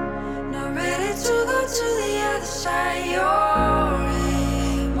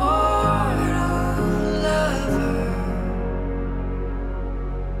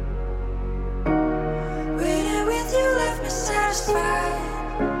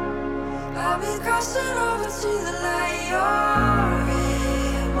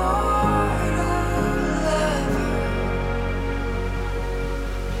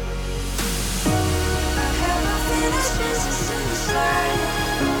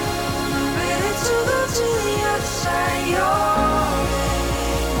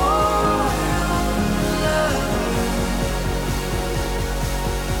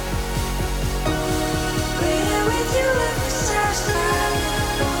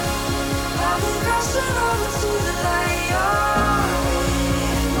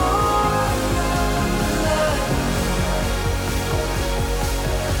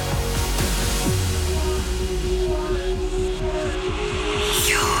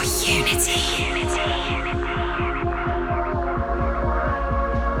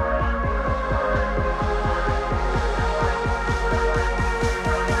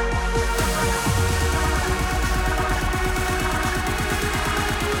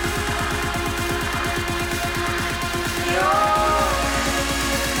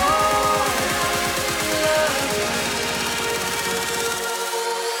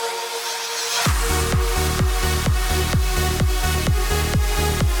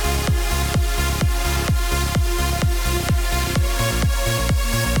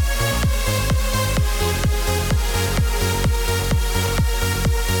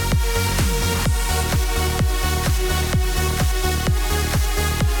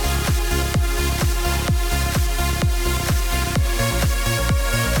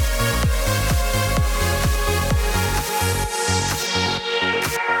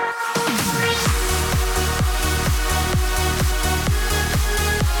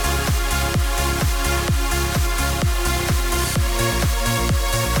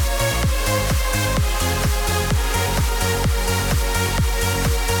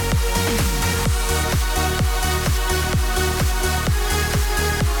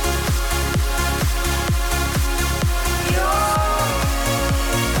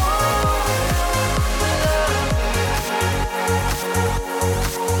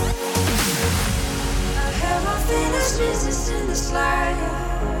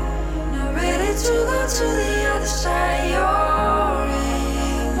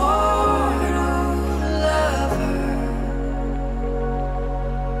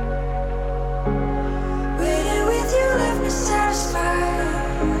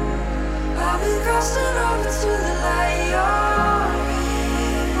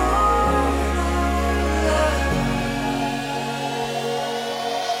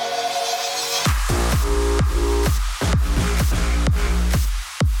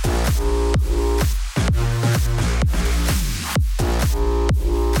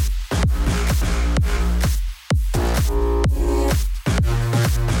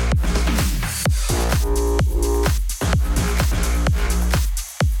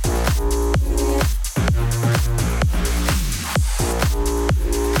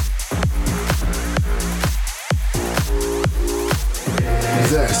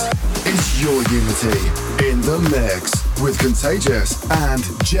 Unity in the mix with Contagious and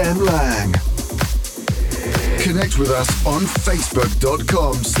Jem Lang. Connect with us on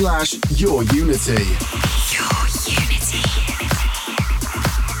facebook.com/yourunity. Your Unity.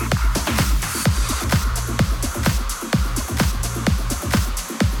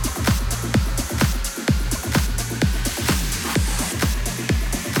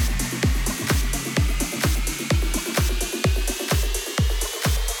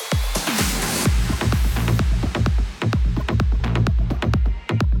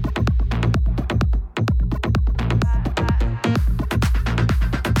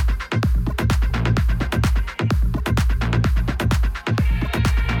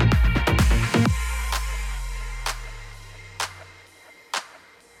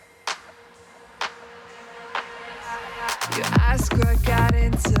 You ask what got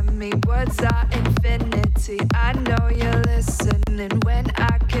into me, words are infinity. I know you're listening when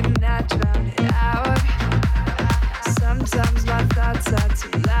I cannot drown it out. Sometimes my thoughts are too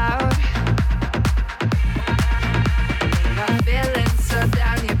loud. I'm feeling so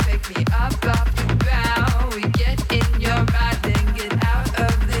down, you pick me up off the ground. We get in your ride and get out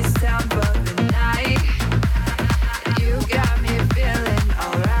of this town for the night. You got me feeling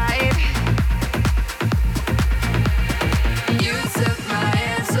alright. You took my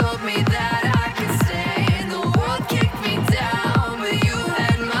hand, told me that I could stay. The world kicked me down, but you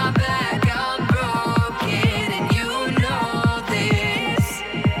had my back. I'm broken, and you know this.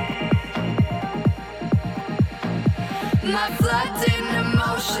 My flooding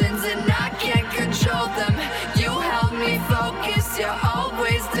emotions, and I can't control them. You held me focused, you're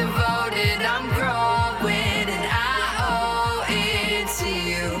always devoted. I'm growing, and I owe it to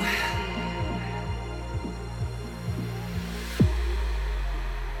you.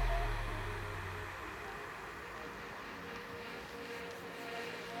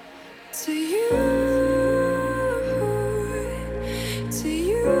 To you, to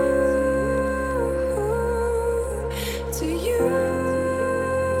you, to you,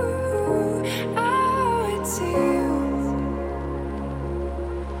 oh, it's you.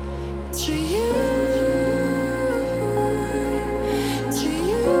 To you, to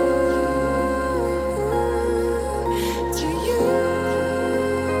you, to you,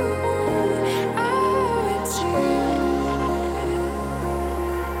 oh, it's you.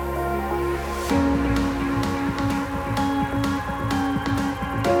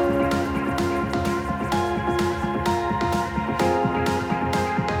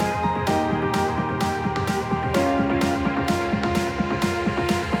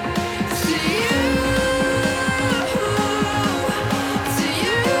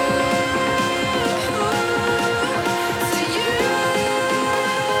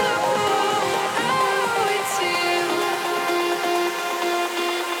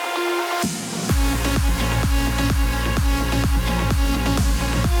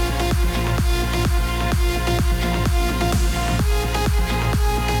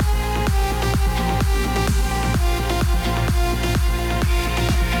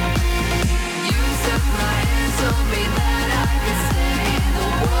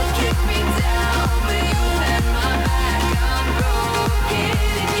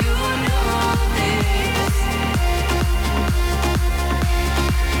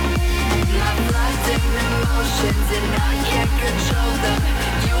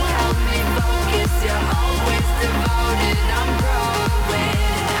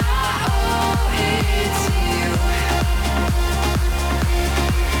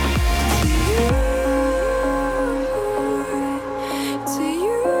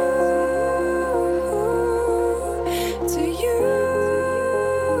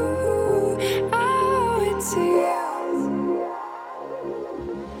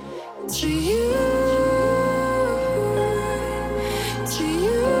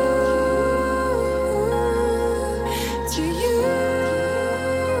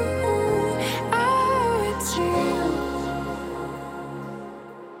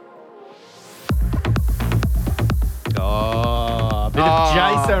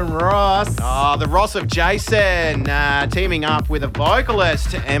 The Ross of Jason teaming up with a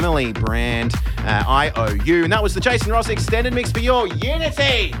vocalist, Emilie, Brandt, IOU. And that was the Jason Ross extended mix for your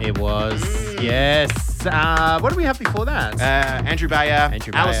Unity. It was, yes. What do we have before that? Andrew Bayer,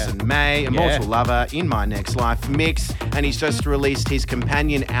 Alison May, Immortal Lover, In My Next Life mix. And he's just released his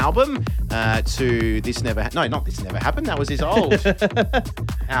companion album to This Never... not This Never Happened. That was his old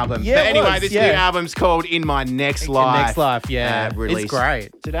album. Yeah, but anyway, this new album's called In My Next Life. Next Life, yeah. Released it's great.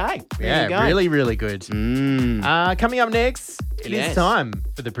 today. Yeah, really, really good. Coming up next, It is time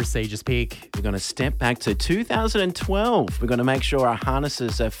for the prestigious pick. We're going to step back to 2012. We're going to make sure our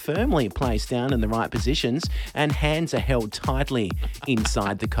harnesses are firmly placed down in the right positions and hands are held tightly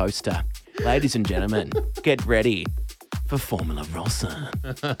inside the coaster. Ladies and gentlemen, get ready for Formula Rossa.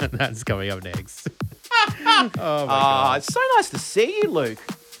 That's coming up next. Oh, my God. It's so nice to see you, Luke.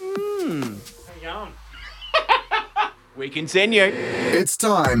 We continue. It's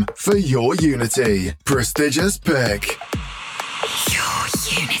time for your Unity prestigious pick.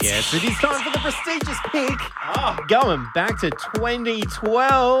 Yes, it is time for the prestigious pick. Going back to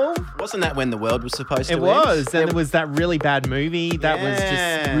 2012. Wasn't that when the world was supposed to It end? was. And there was that really bad movie that was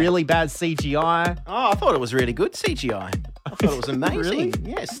just really bad CGI. Oh, I thought it was really good CGI. I thought it was amazing. Really?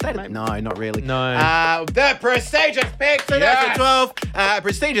 Yes. No, not really. No. The prestigious pick 2012.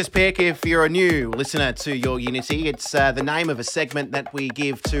 Prestigious pick, if you're a new listener to Your Unity, it's the name of a segment that we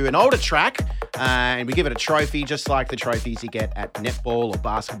give to an older track. And we give it a trophy, just like the trophies you get at netball or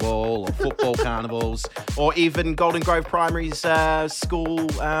basketball or football carnivals or even Golden Grove Primary's school,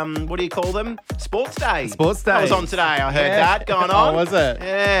 what do you call them? Sports Day. Sports Day. I was on today. I heard that going on. Oh, was it?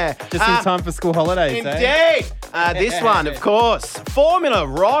 Yeah. Just in time for school holidays, Indeed. This one, of course, Formula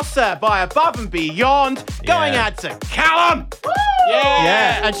Rossa by Above and Beyond, going out to Callum. Woo!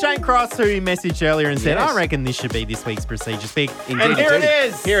 Yeah. And Shane Cross, who messaged earlier and said, Yes. I reckon this should be this week's prestigious pick. Indeed, and here indeed. it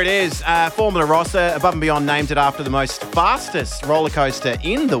is. Here it is. Formula Rossa, Above and Beyond named it after the most fastest roller coaster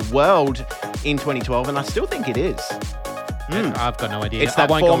in the world in 2012, and I still think it is. I've got no idea. It's that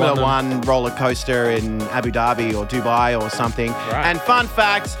I won't go Formula on them. One roller coaster in Abu Dhabi or Dubai or something. Right. And fun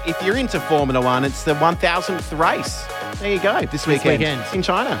fact, if you're into Formula One, it's the 1,000th race. There you go, this weekend in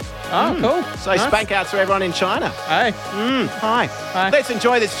China. Oh, cool. So spank outs to everyone in China. Hey. Hi. Let's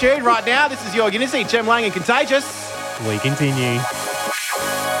enjoy this tune right now. This is Your Unity, Jem Lang and Contagious. We continue.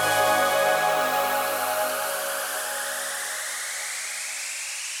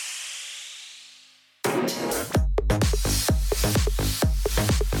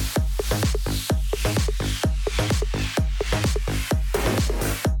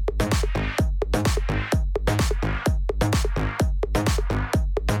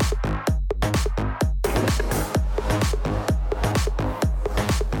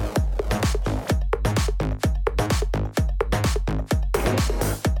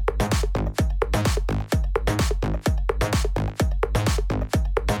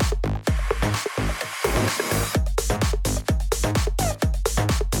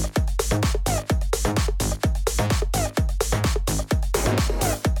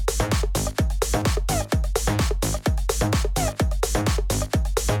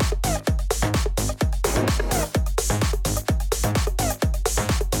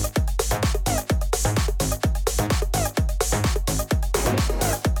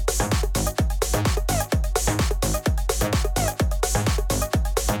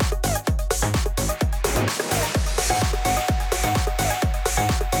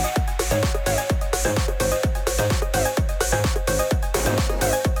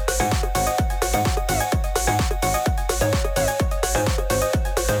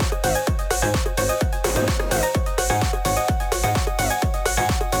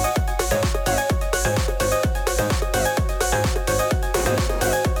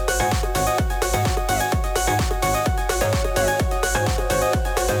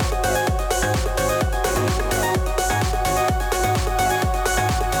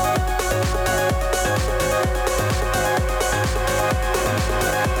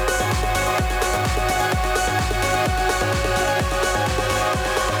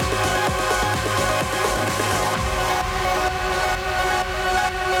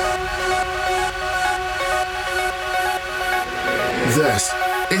 This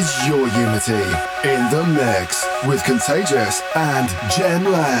is Your Unity in the mix with Contagious and Jem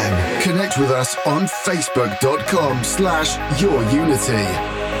Lang. Connect with us on facebook.com/yourunity. Your Unity.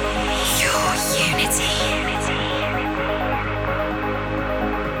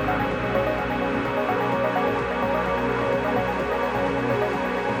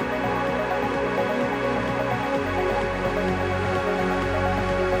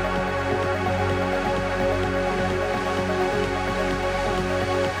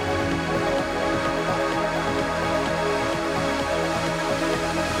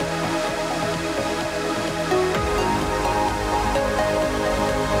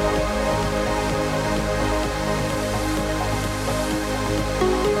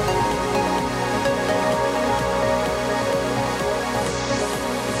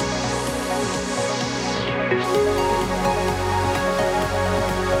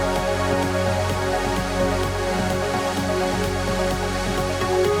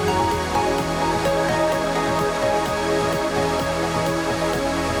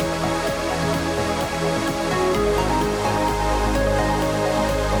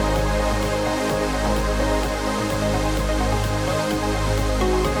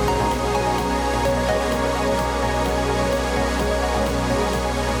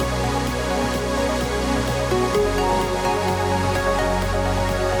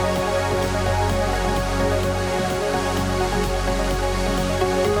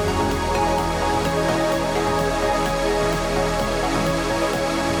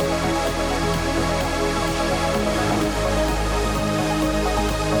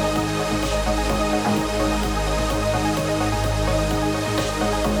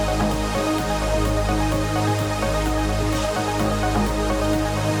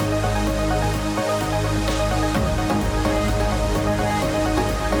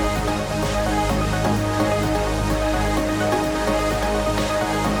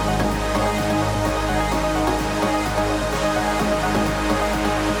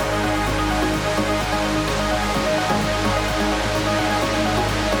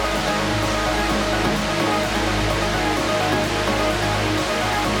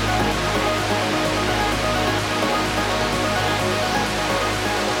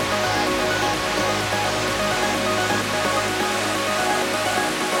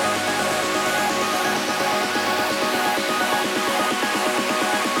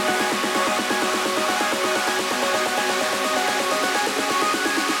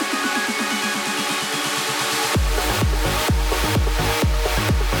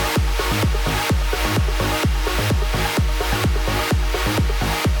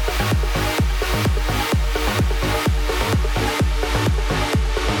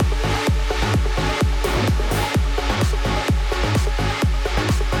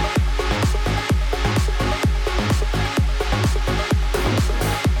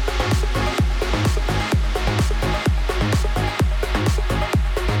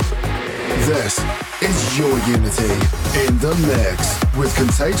 This is your Unity in the mix with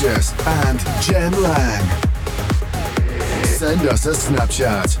Contagious and Jem Lang. Send us a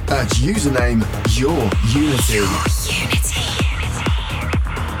Snapchat at username Your Unity.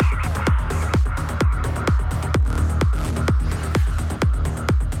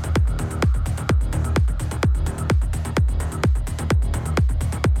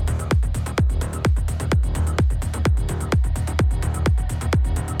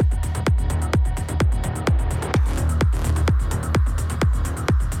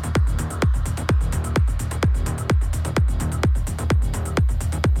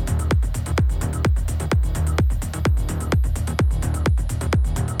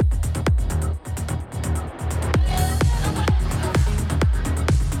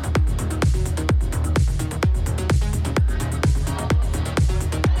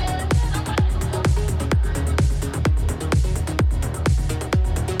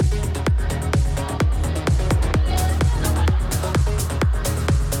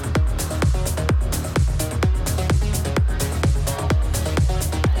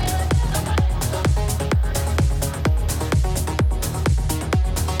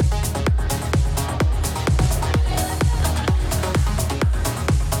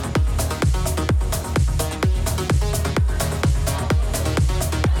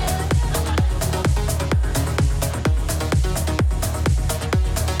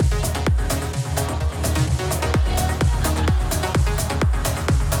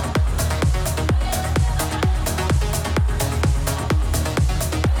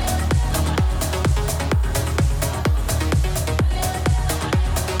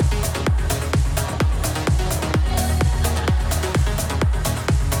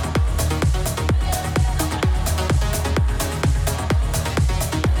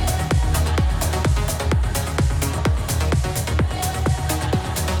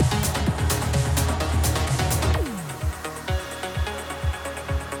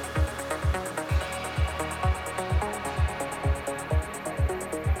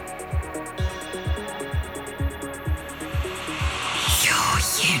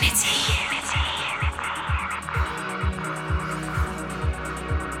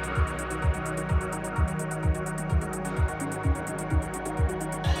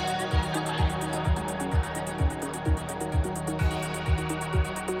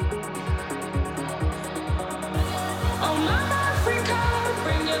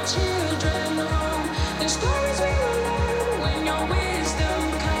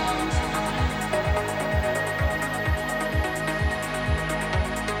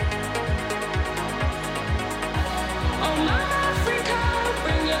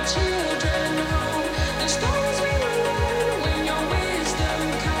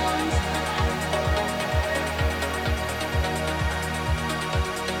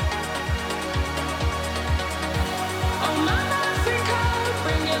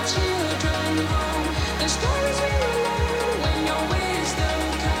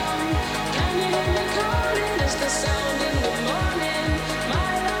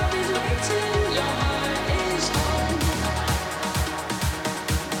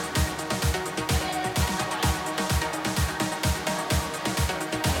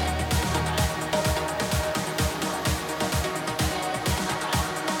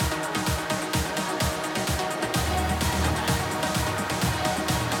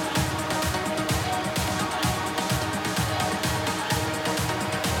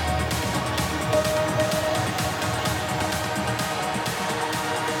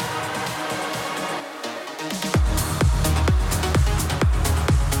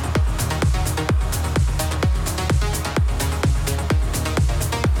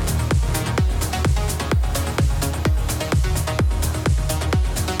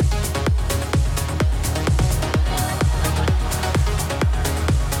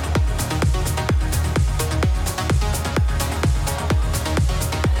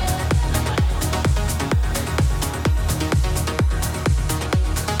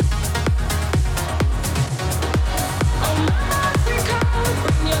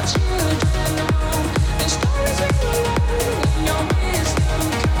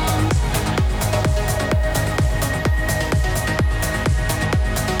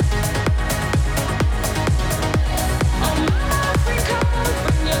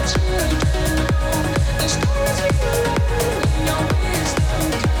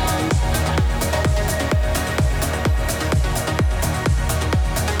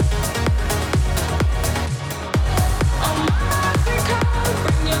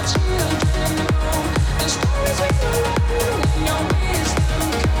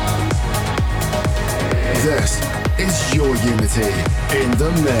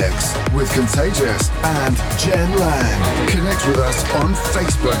 mix with Contagious and Jem Lang. Connect with us on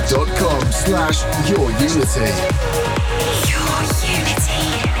facebook.com/yourunity. Your Unity.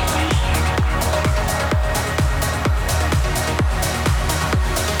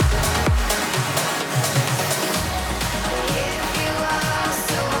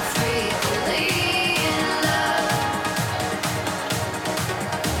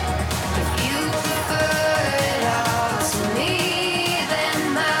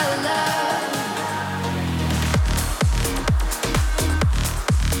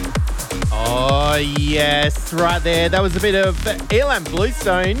 Yes, right there. That was a bit of Ilan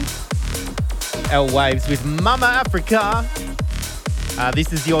Bluestone. L Waves with Mama Africa.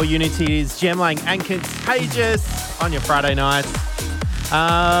 This is Your Unity. It is Jem Lang and Contagious on your Friday nights.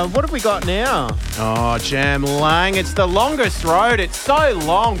 What have we got now? Oh, Jem Lang, it's the longest road. It's so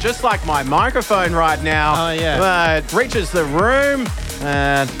long, just like my microphone right now. Oh, yeah. It reaches the room.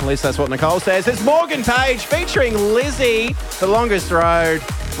 At least that's what Nicole says. It's Morgan Page featuring Lissie, The Longest Road,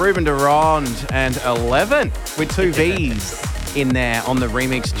 Ruben Durand, and 11 with two V's in there on the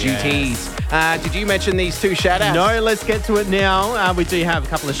remix duties. Did you mention these two shout-outs? No, let's get to it now. We do have a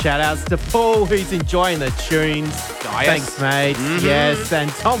couple of shout-outs to Paul, who's enjoying the tunes. Oh, yes. Thanks, mate. Mm-hmm. Yes,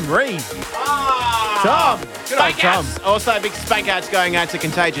 and Tom Reed. Tom! Good Spank Tom. outs. Also, big spank outs going out to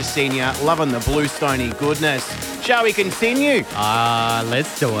Contagious Senior. Loving the Bluestoney goodness. Shall we continue?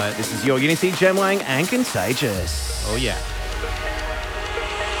 Let's do it. This is Your Unity, Jem Lang and Contagious. Oh, yeah.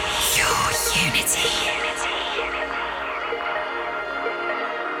 Your Unity.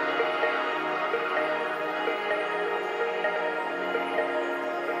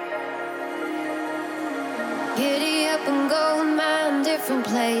 Giddy up and go, man, different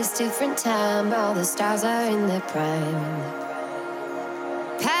place, different time. All the stars are in their prime.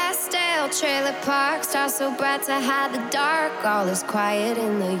 Pastel trailer park, stars so bright to hide the dark. All is quiet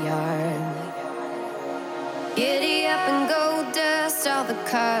in the yard. Giddy up and go, dust, all the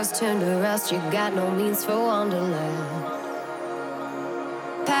cars turn to rust. You got no means for wonderland.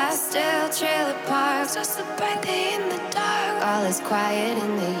 Pastel trailer park, stars so bright in the dark. All is quiet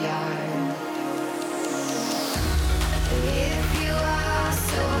in the yard. If you are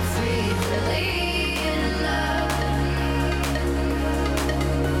so free, really in love.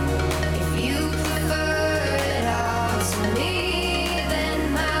 If you prefer it all to me, then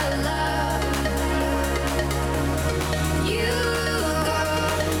my love, you go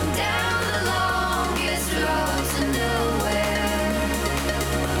down the longest road to nowhere.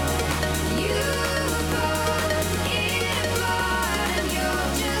 You go in apart and you're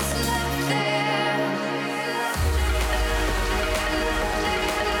just left there.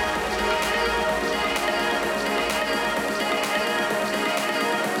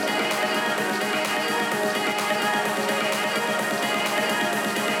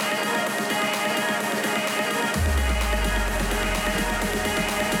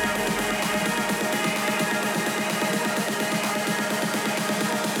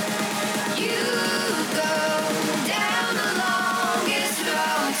 You go down the longest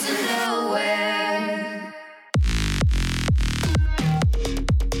road to nowhere. You go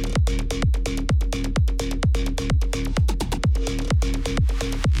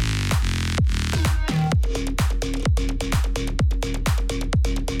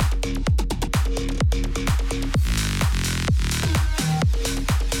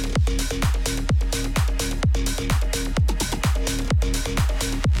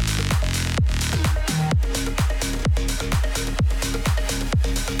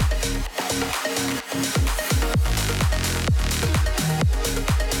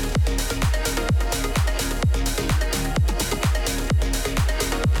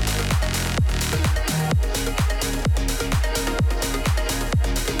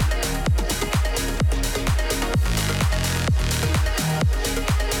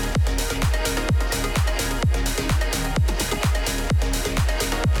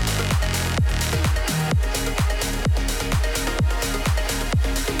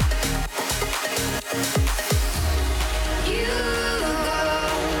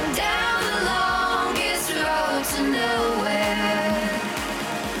down the longest road to nowhere.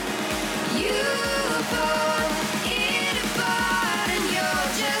 You pull it apart and you're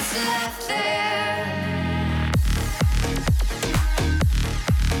just left there.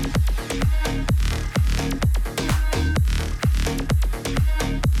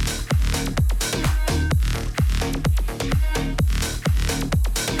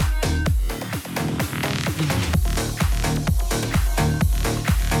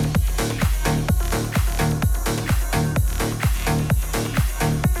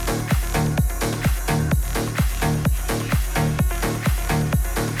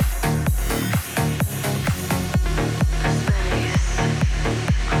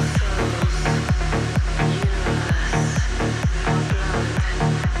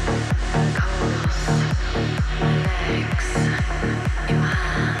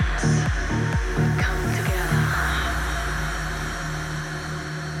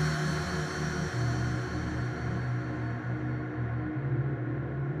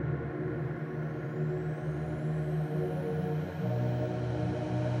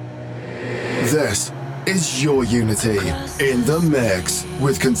 This is your Unity in the mix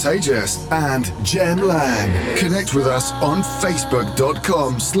with Contagious and Jem Lang. Connect with us on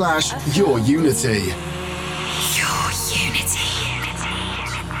facebook.com/yourunity. Your Unity.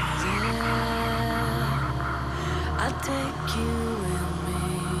 I'll take you with me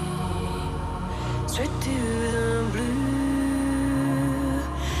straight to the blue.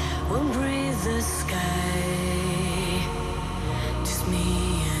 We'll breathe the sky, just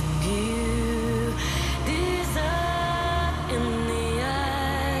me and you. Desire in the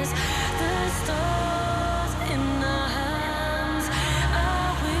eyes, the stars in our hands. I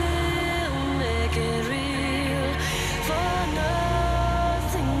will make it real, for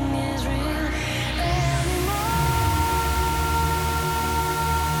nothing is real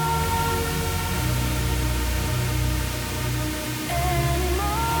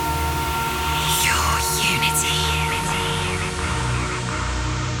Your Unity.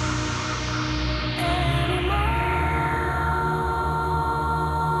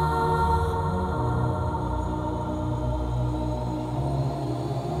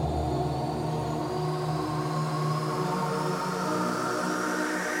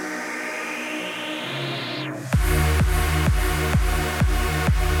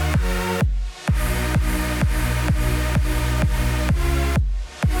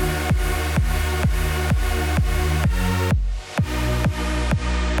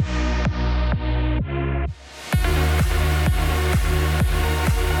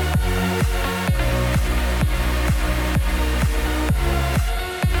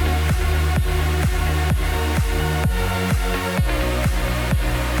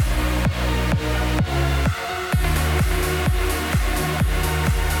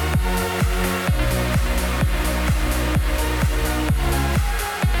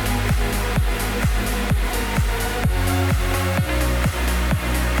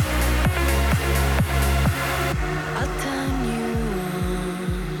 I'll turn you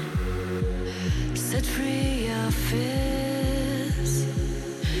on, set free your fears,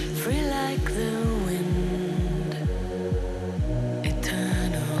 free like the wind,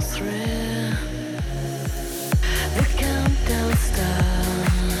 eternal thrill. The countdown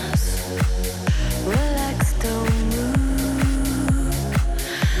starts, relax, don't move.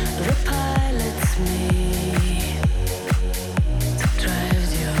 The pilot's me, that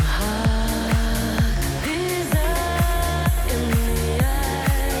drives your heart. Desire in the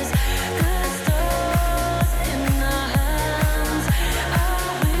eyes, the stars in our hands. I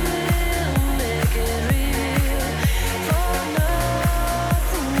will make it real, for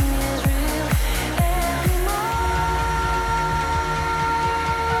nothing is real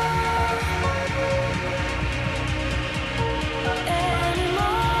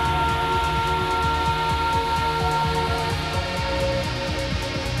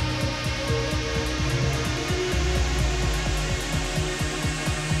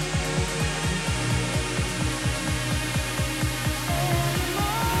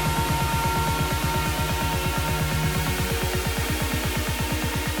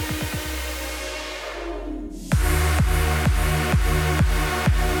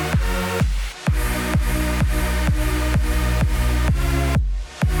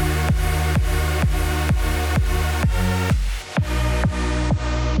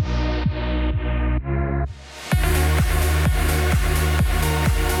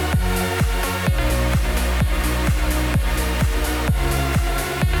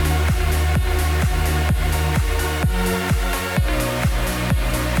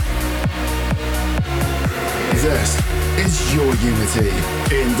This is your Unity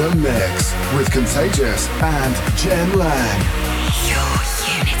in the mix with Contagious and Jem Lang. Your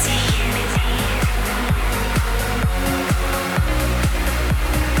Unity.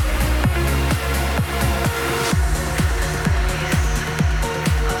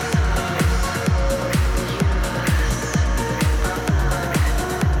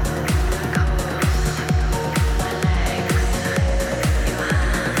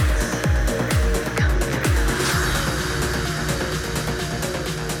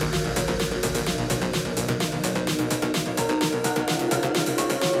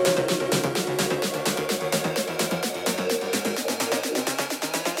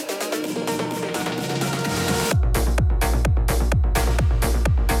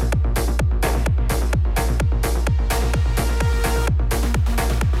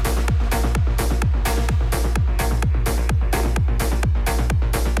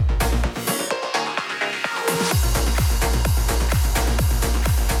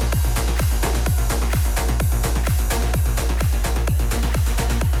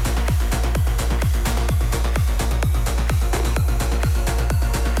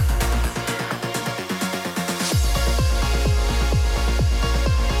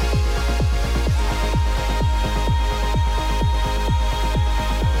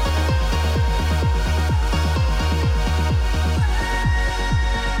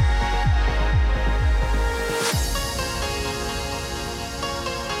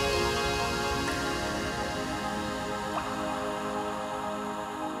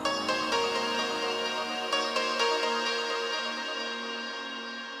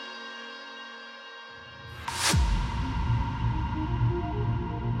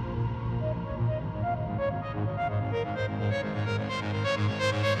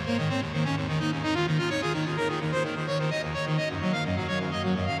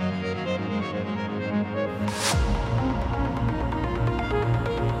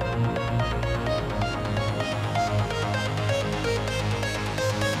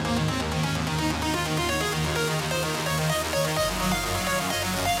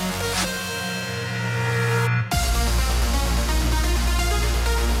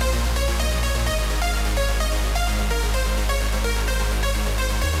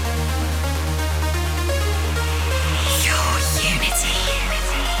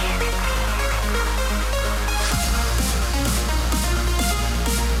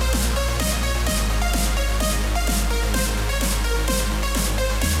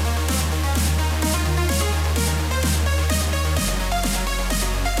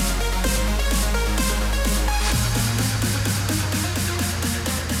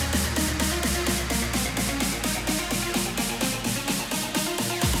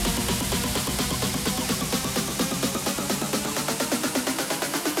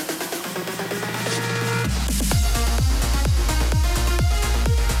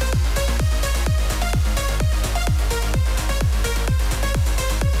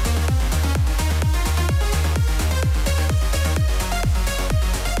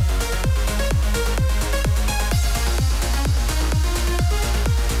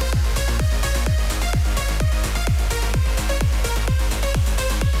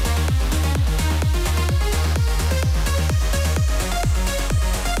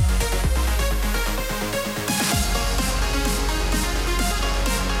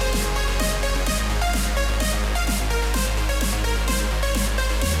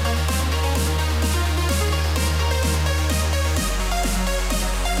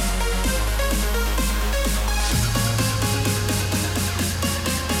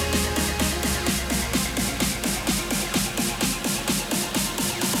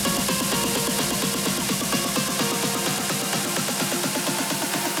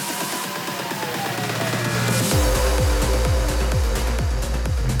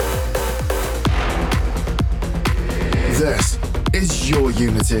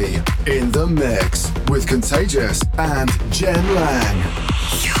 your unity. In the mix with Contagious and Jem Lang.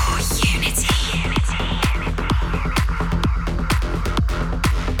 Your unity.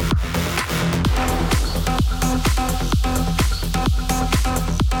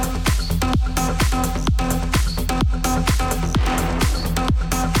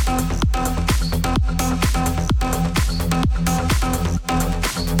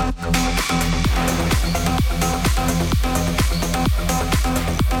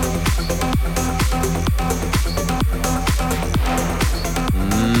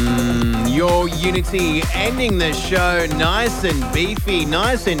 Your Unity ending the show nice and beefy,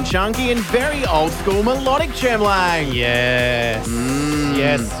 nice and chunky, and very old school melodic, Jem Lang. Yes.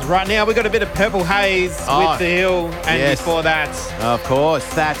 Yes. Right now we've got a bit of Purple Haze with The Hill. And yes. before that, Of course,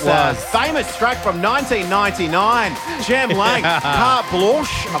 that's a famous track from 1999. Jem Lang, Carte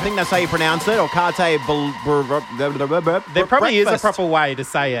Blanche. I think that's how you pronounce it, or Carte there probably is a proper way to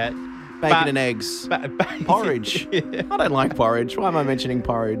say it. Bacon and eggs. Porridge. I don't like porridge. Why am I mentioning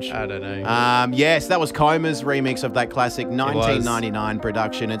porridge? I don't know. Yes, that was Coma's remix of that classic 1999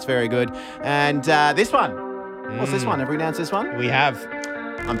 production. It's very good. And this one. What's this one? Have we announced this one? We have.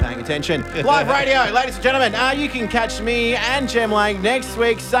 I'm paying attention. Live radio, ladies and gentlemen. You can catch me and Jem Lang next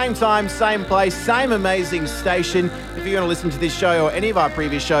week, same time, same place, same amazing station. If you want to listen to this show or any of our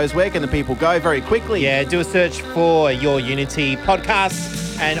previous shows, where can the people go? Very quickly. Yeah, do a search for Your Unity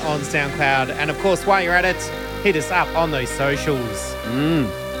podcast and on SoundCloud. And of course, while you're at it, hit us up on those socials.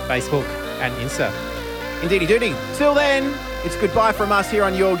 Facebook and Insta. Indeedy doody. Till then, it's goodbye from us here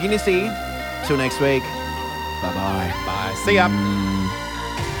on Your Unity. Till next week. Bye-bye. Bye. See ya.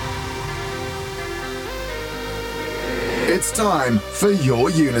 It's time for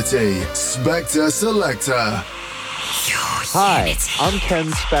Your Unity. Spectre Selector. Hi, I'm Ken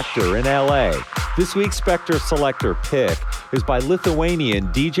Spector in LA. This week's Spectre Selector pick is by Lithuanian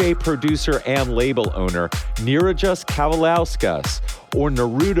DJ, producer, and label owner Nirajas Khvaleev, or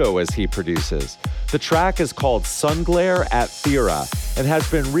Naruto as he produces. The track is called Sunglare at Thera and has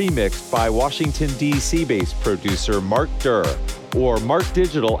been remixed by Washington, D.C.-based producer Mark Durr, or Mark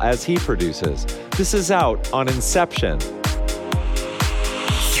Digital as he produces. This is out on Inception.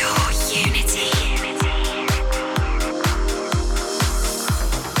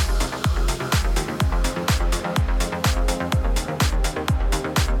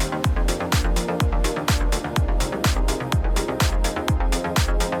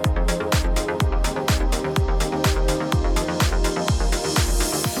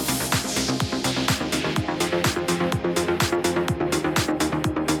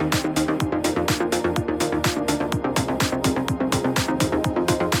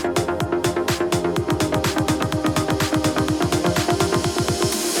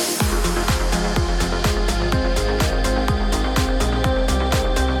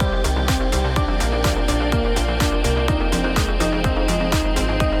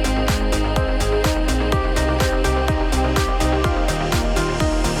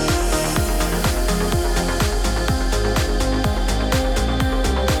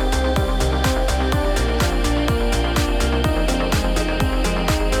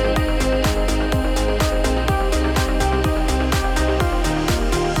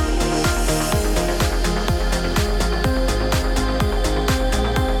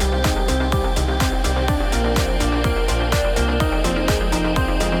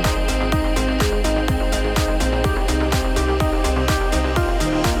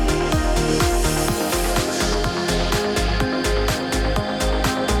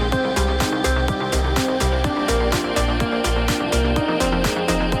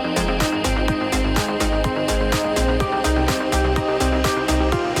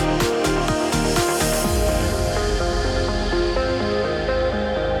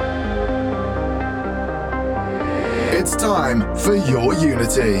 It's time for Your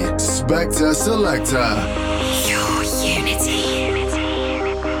Unity. Spectre Selector. Your unity.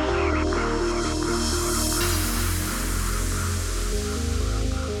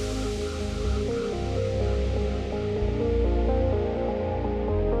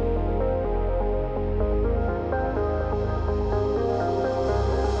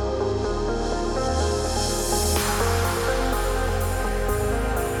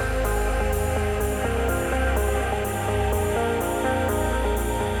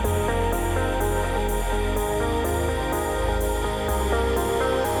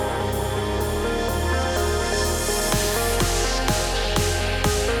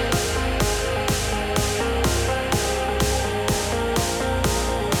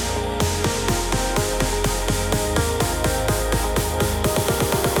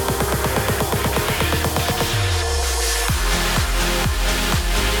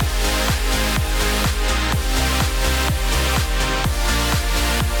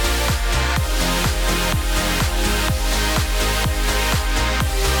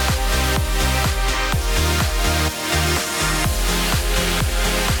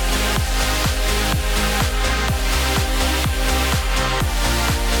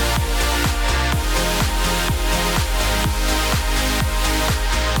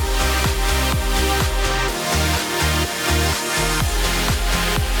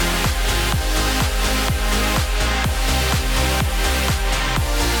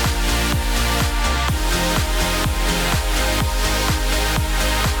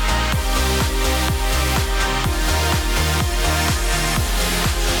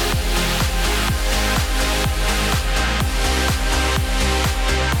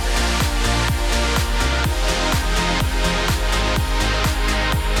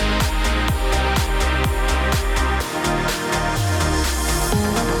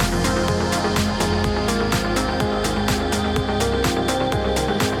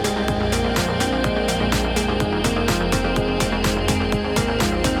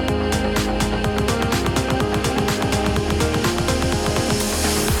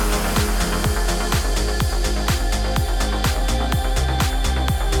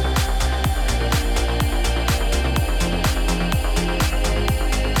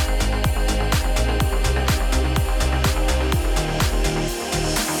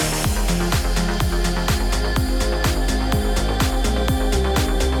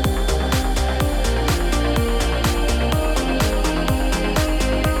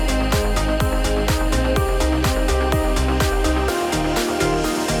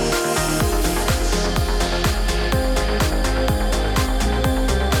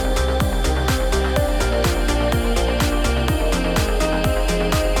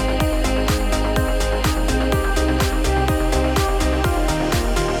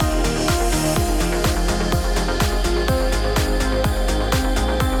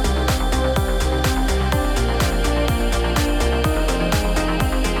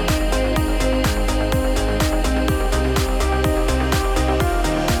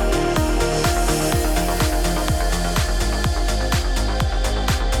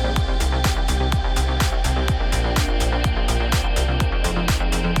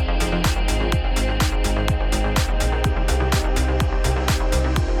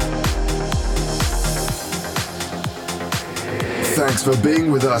 Thanks for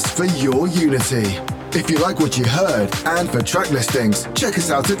being with us for Your Unity. If you like what you heard and for track listings, check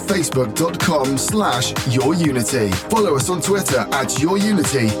us out at facebook.com/YourUnity. Follow us on Twitter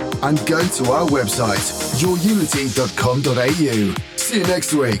 @YourUnity and go to our website, yourunity.com.au. See you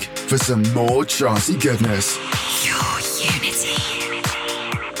next week for some more trancey goodness.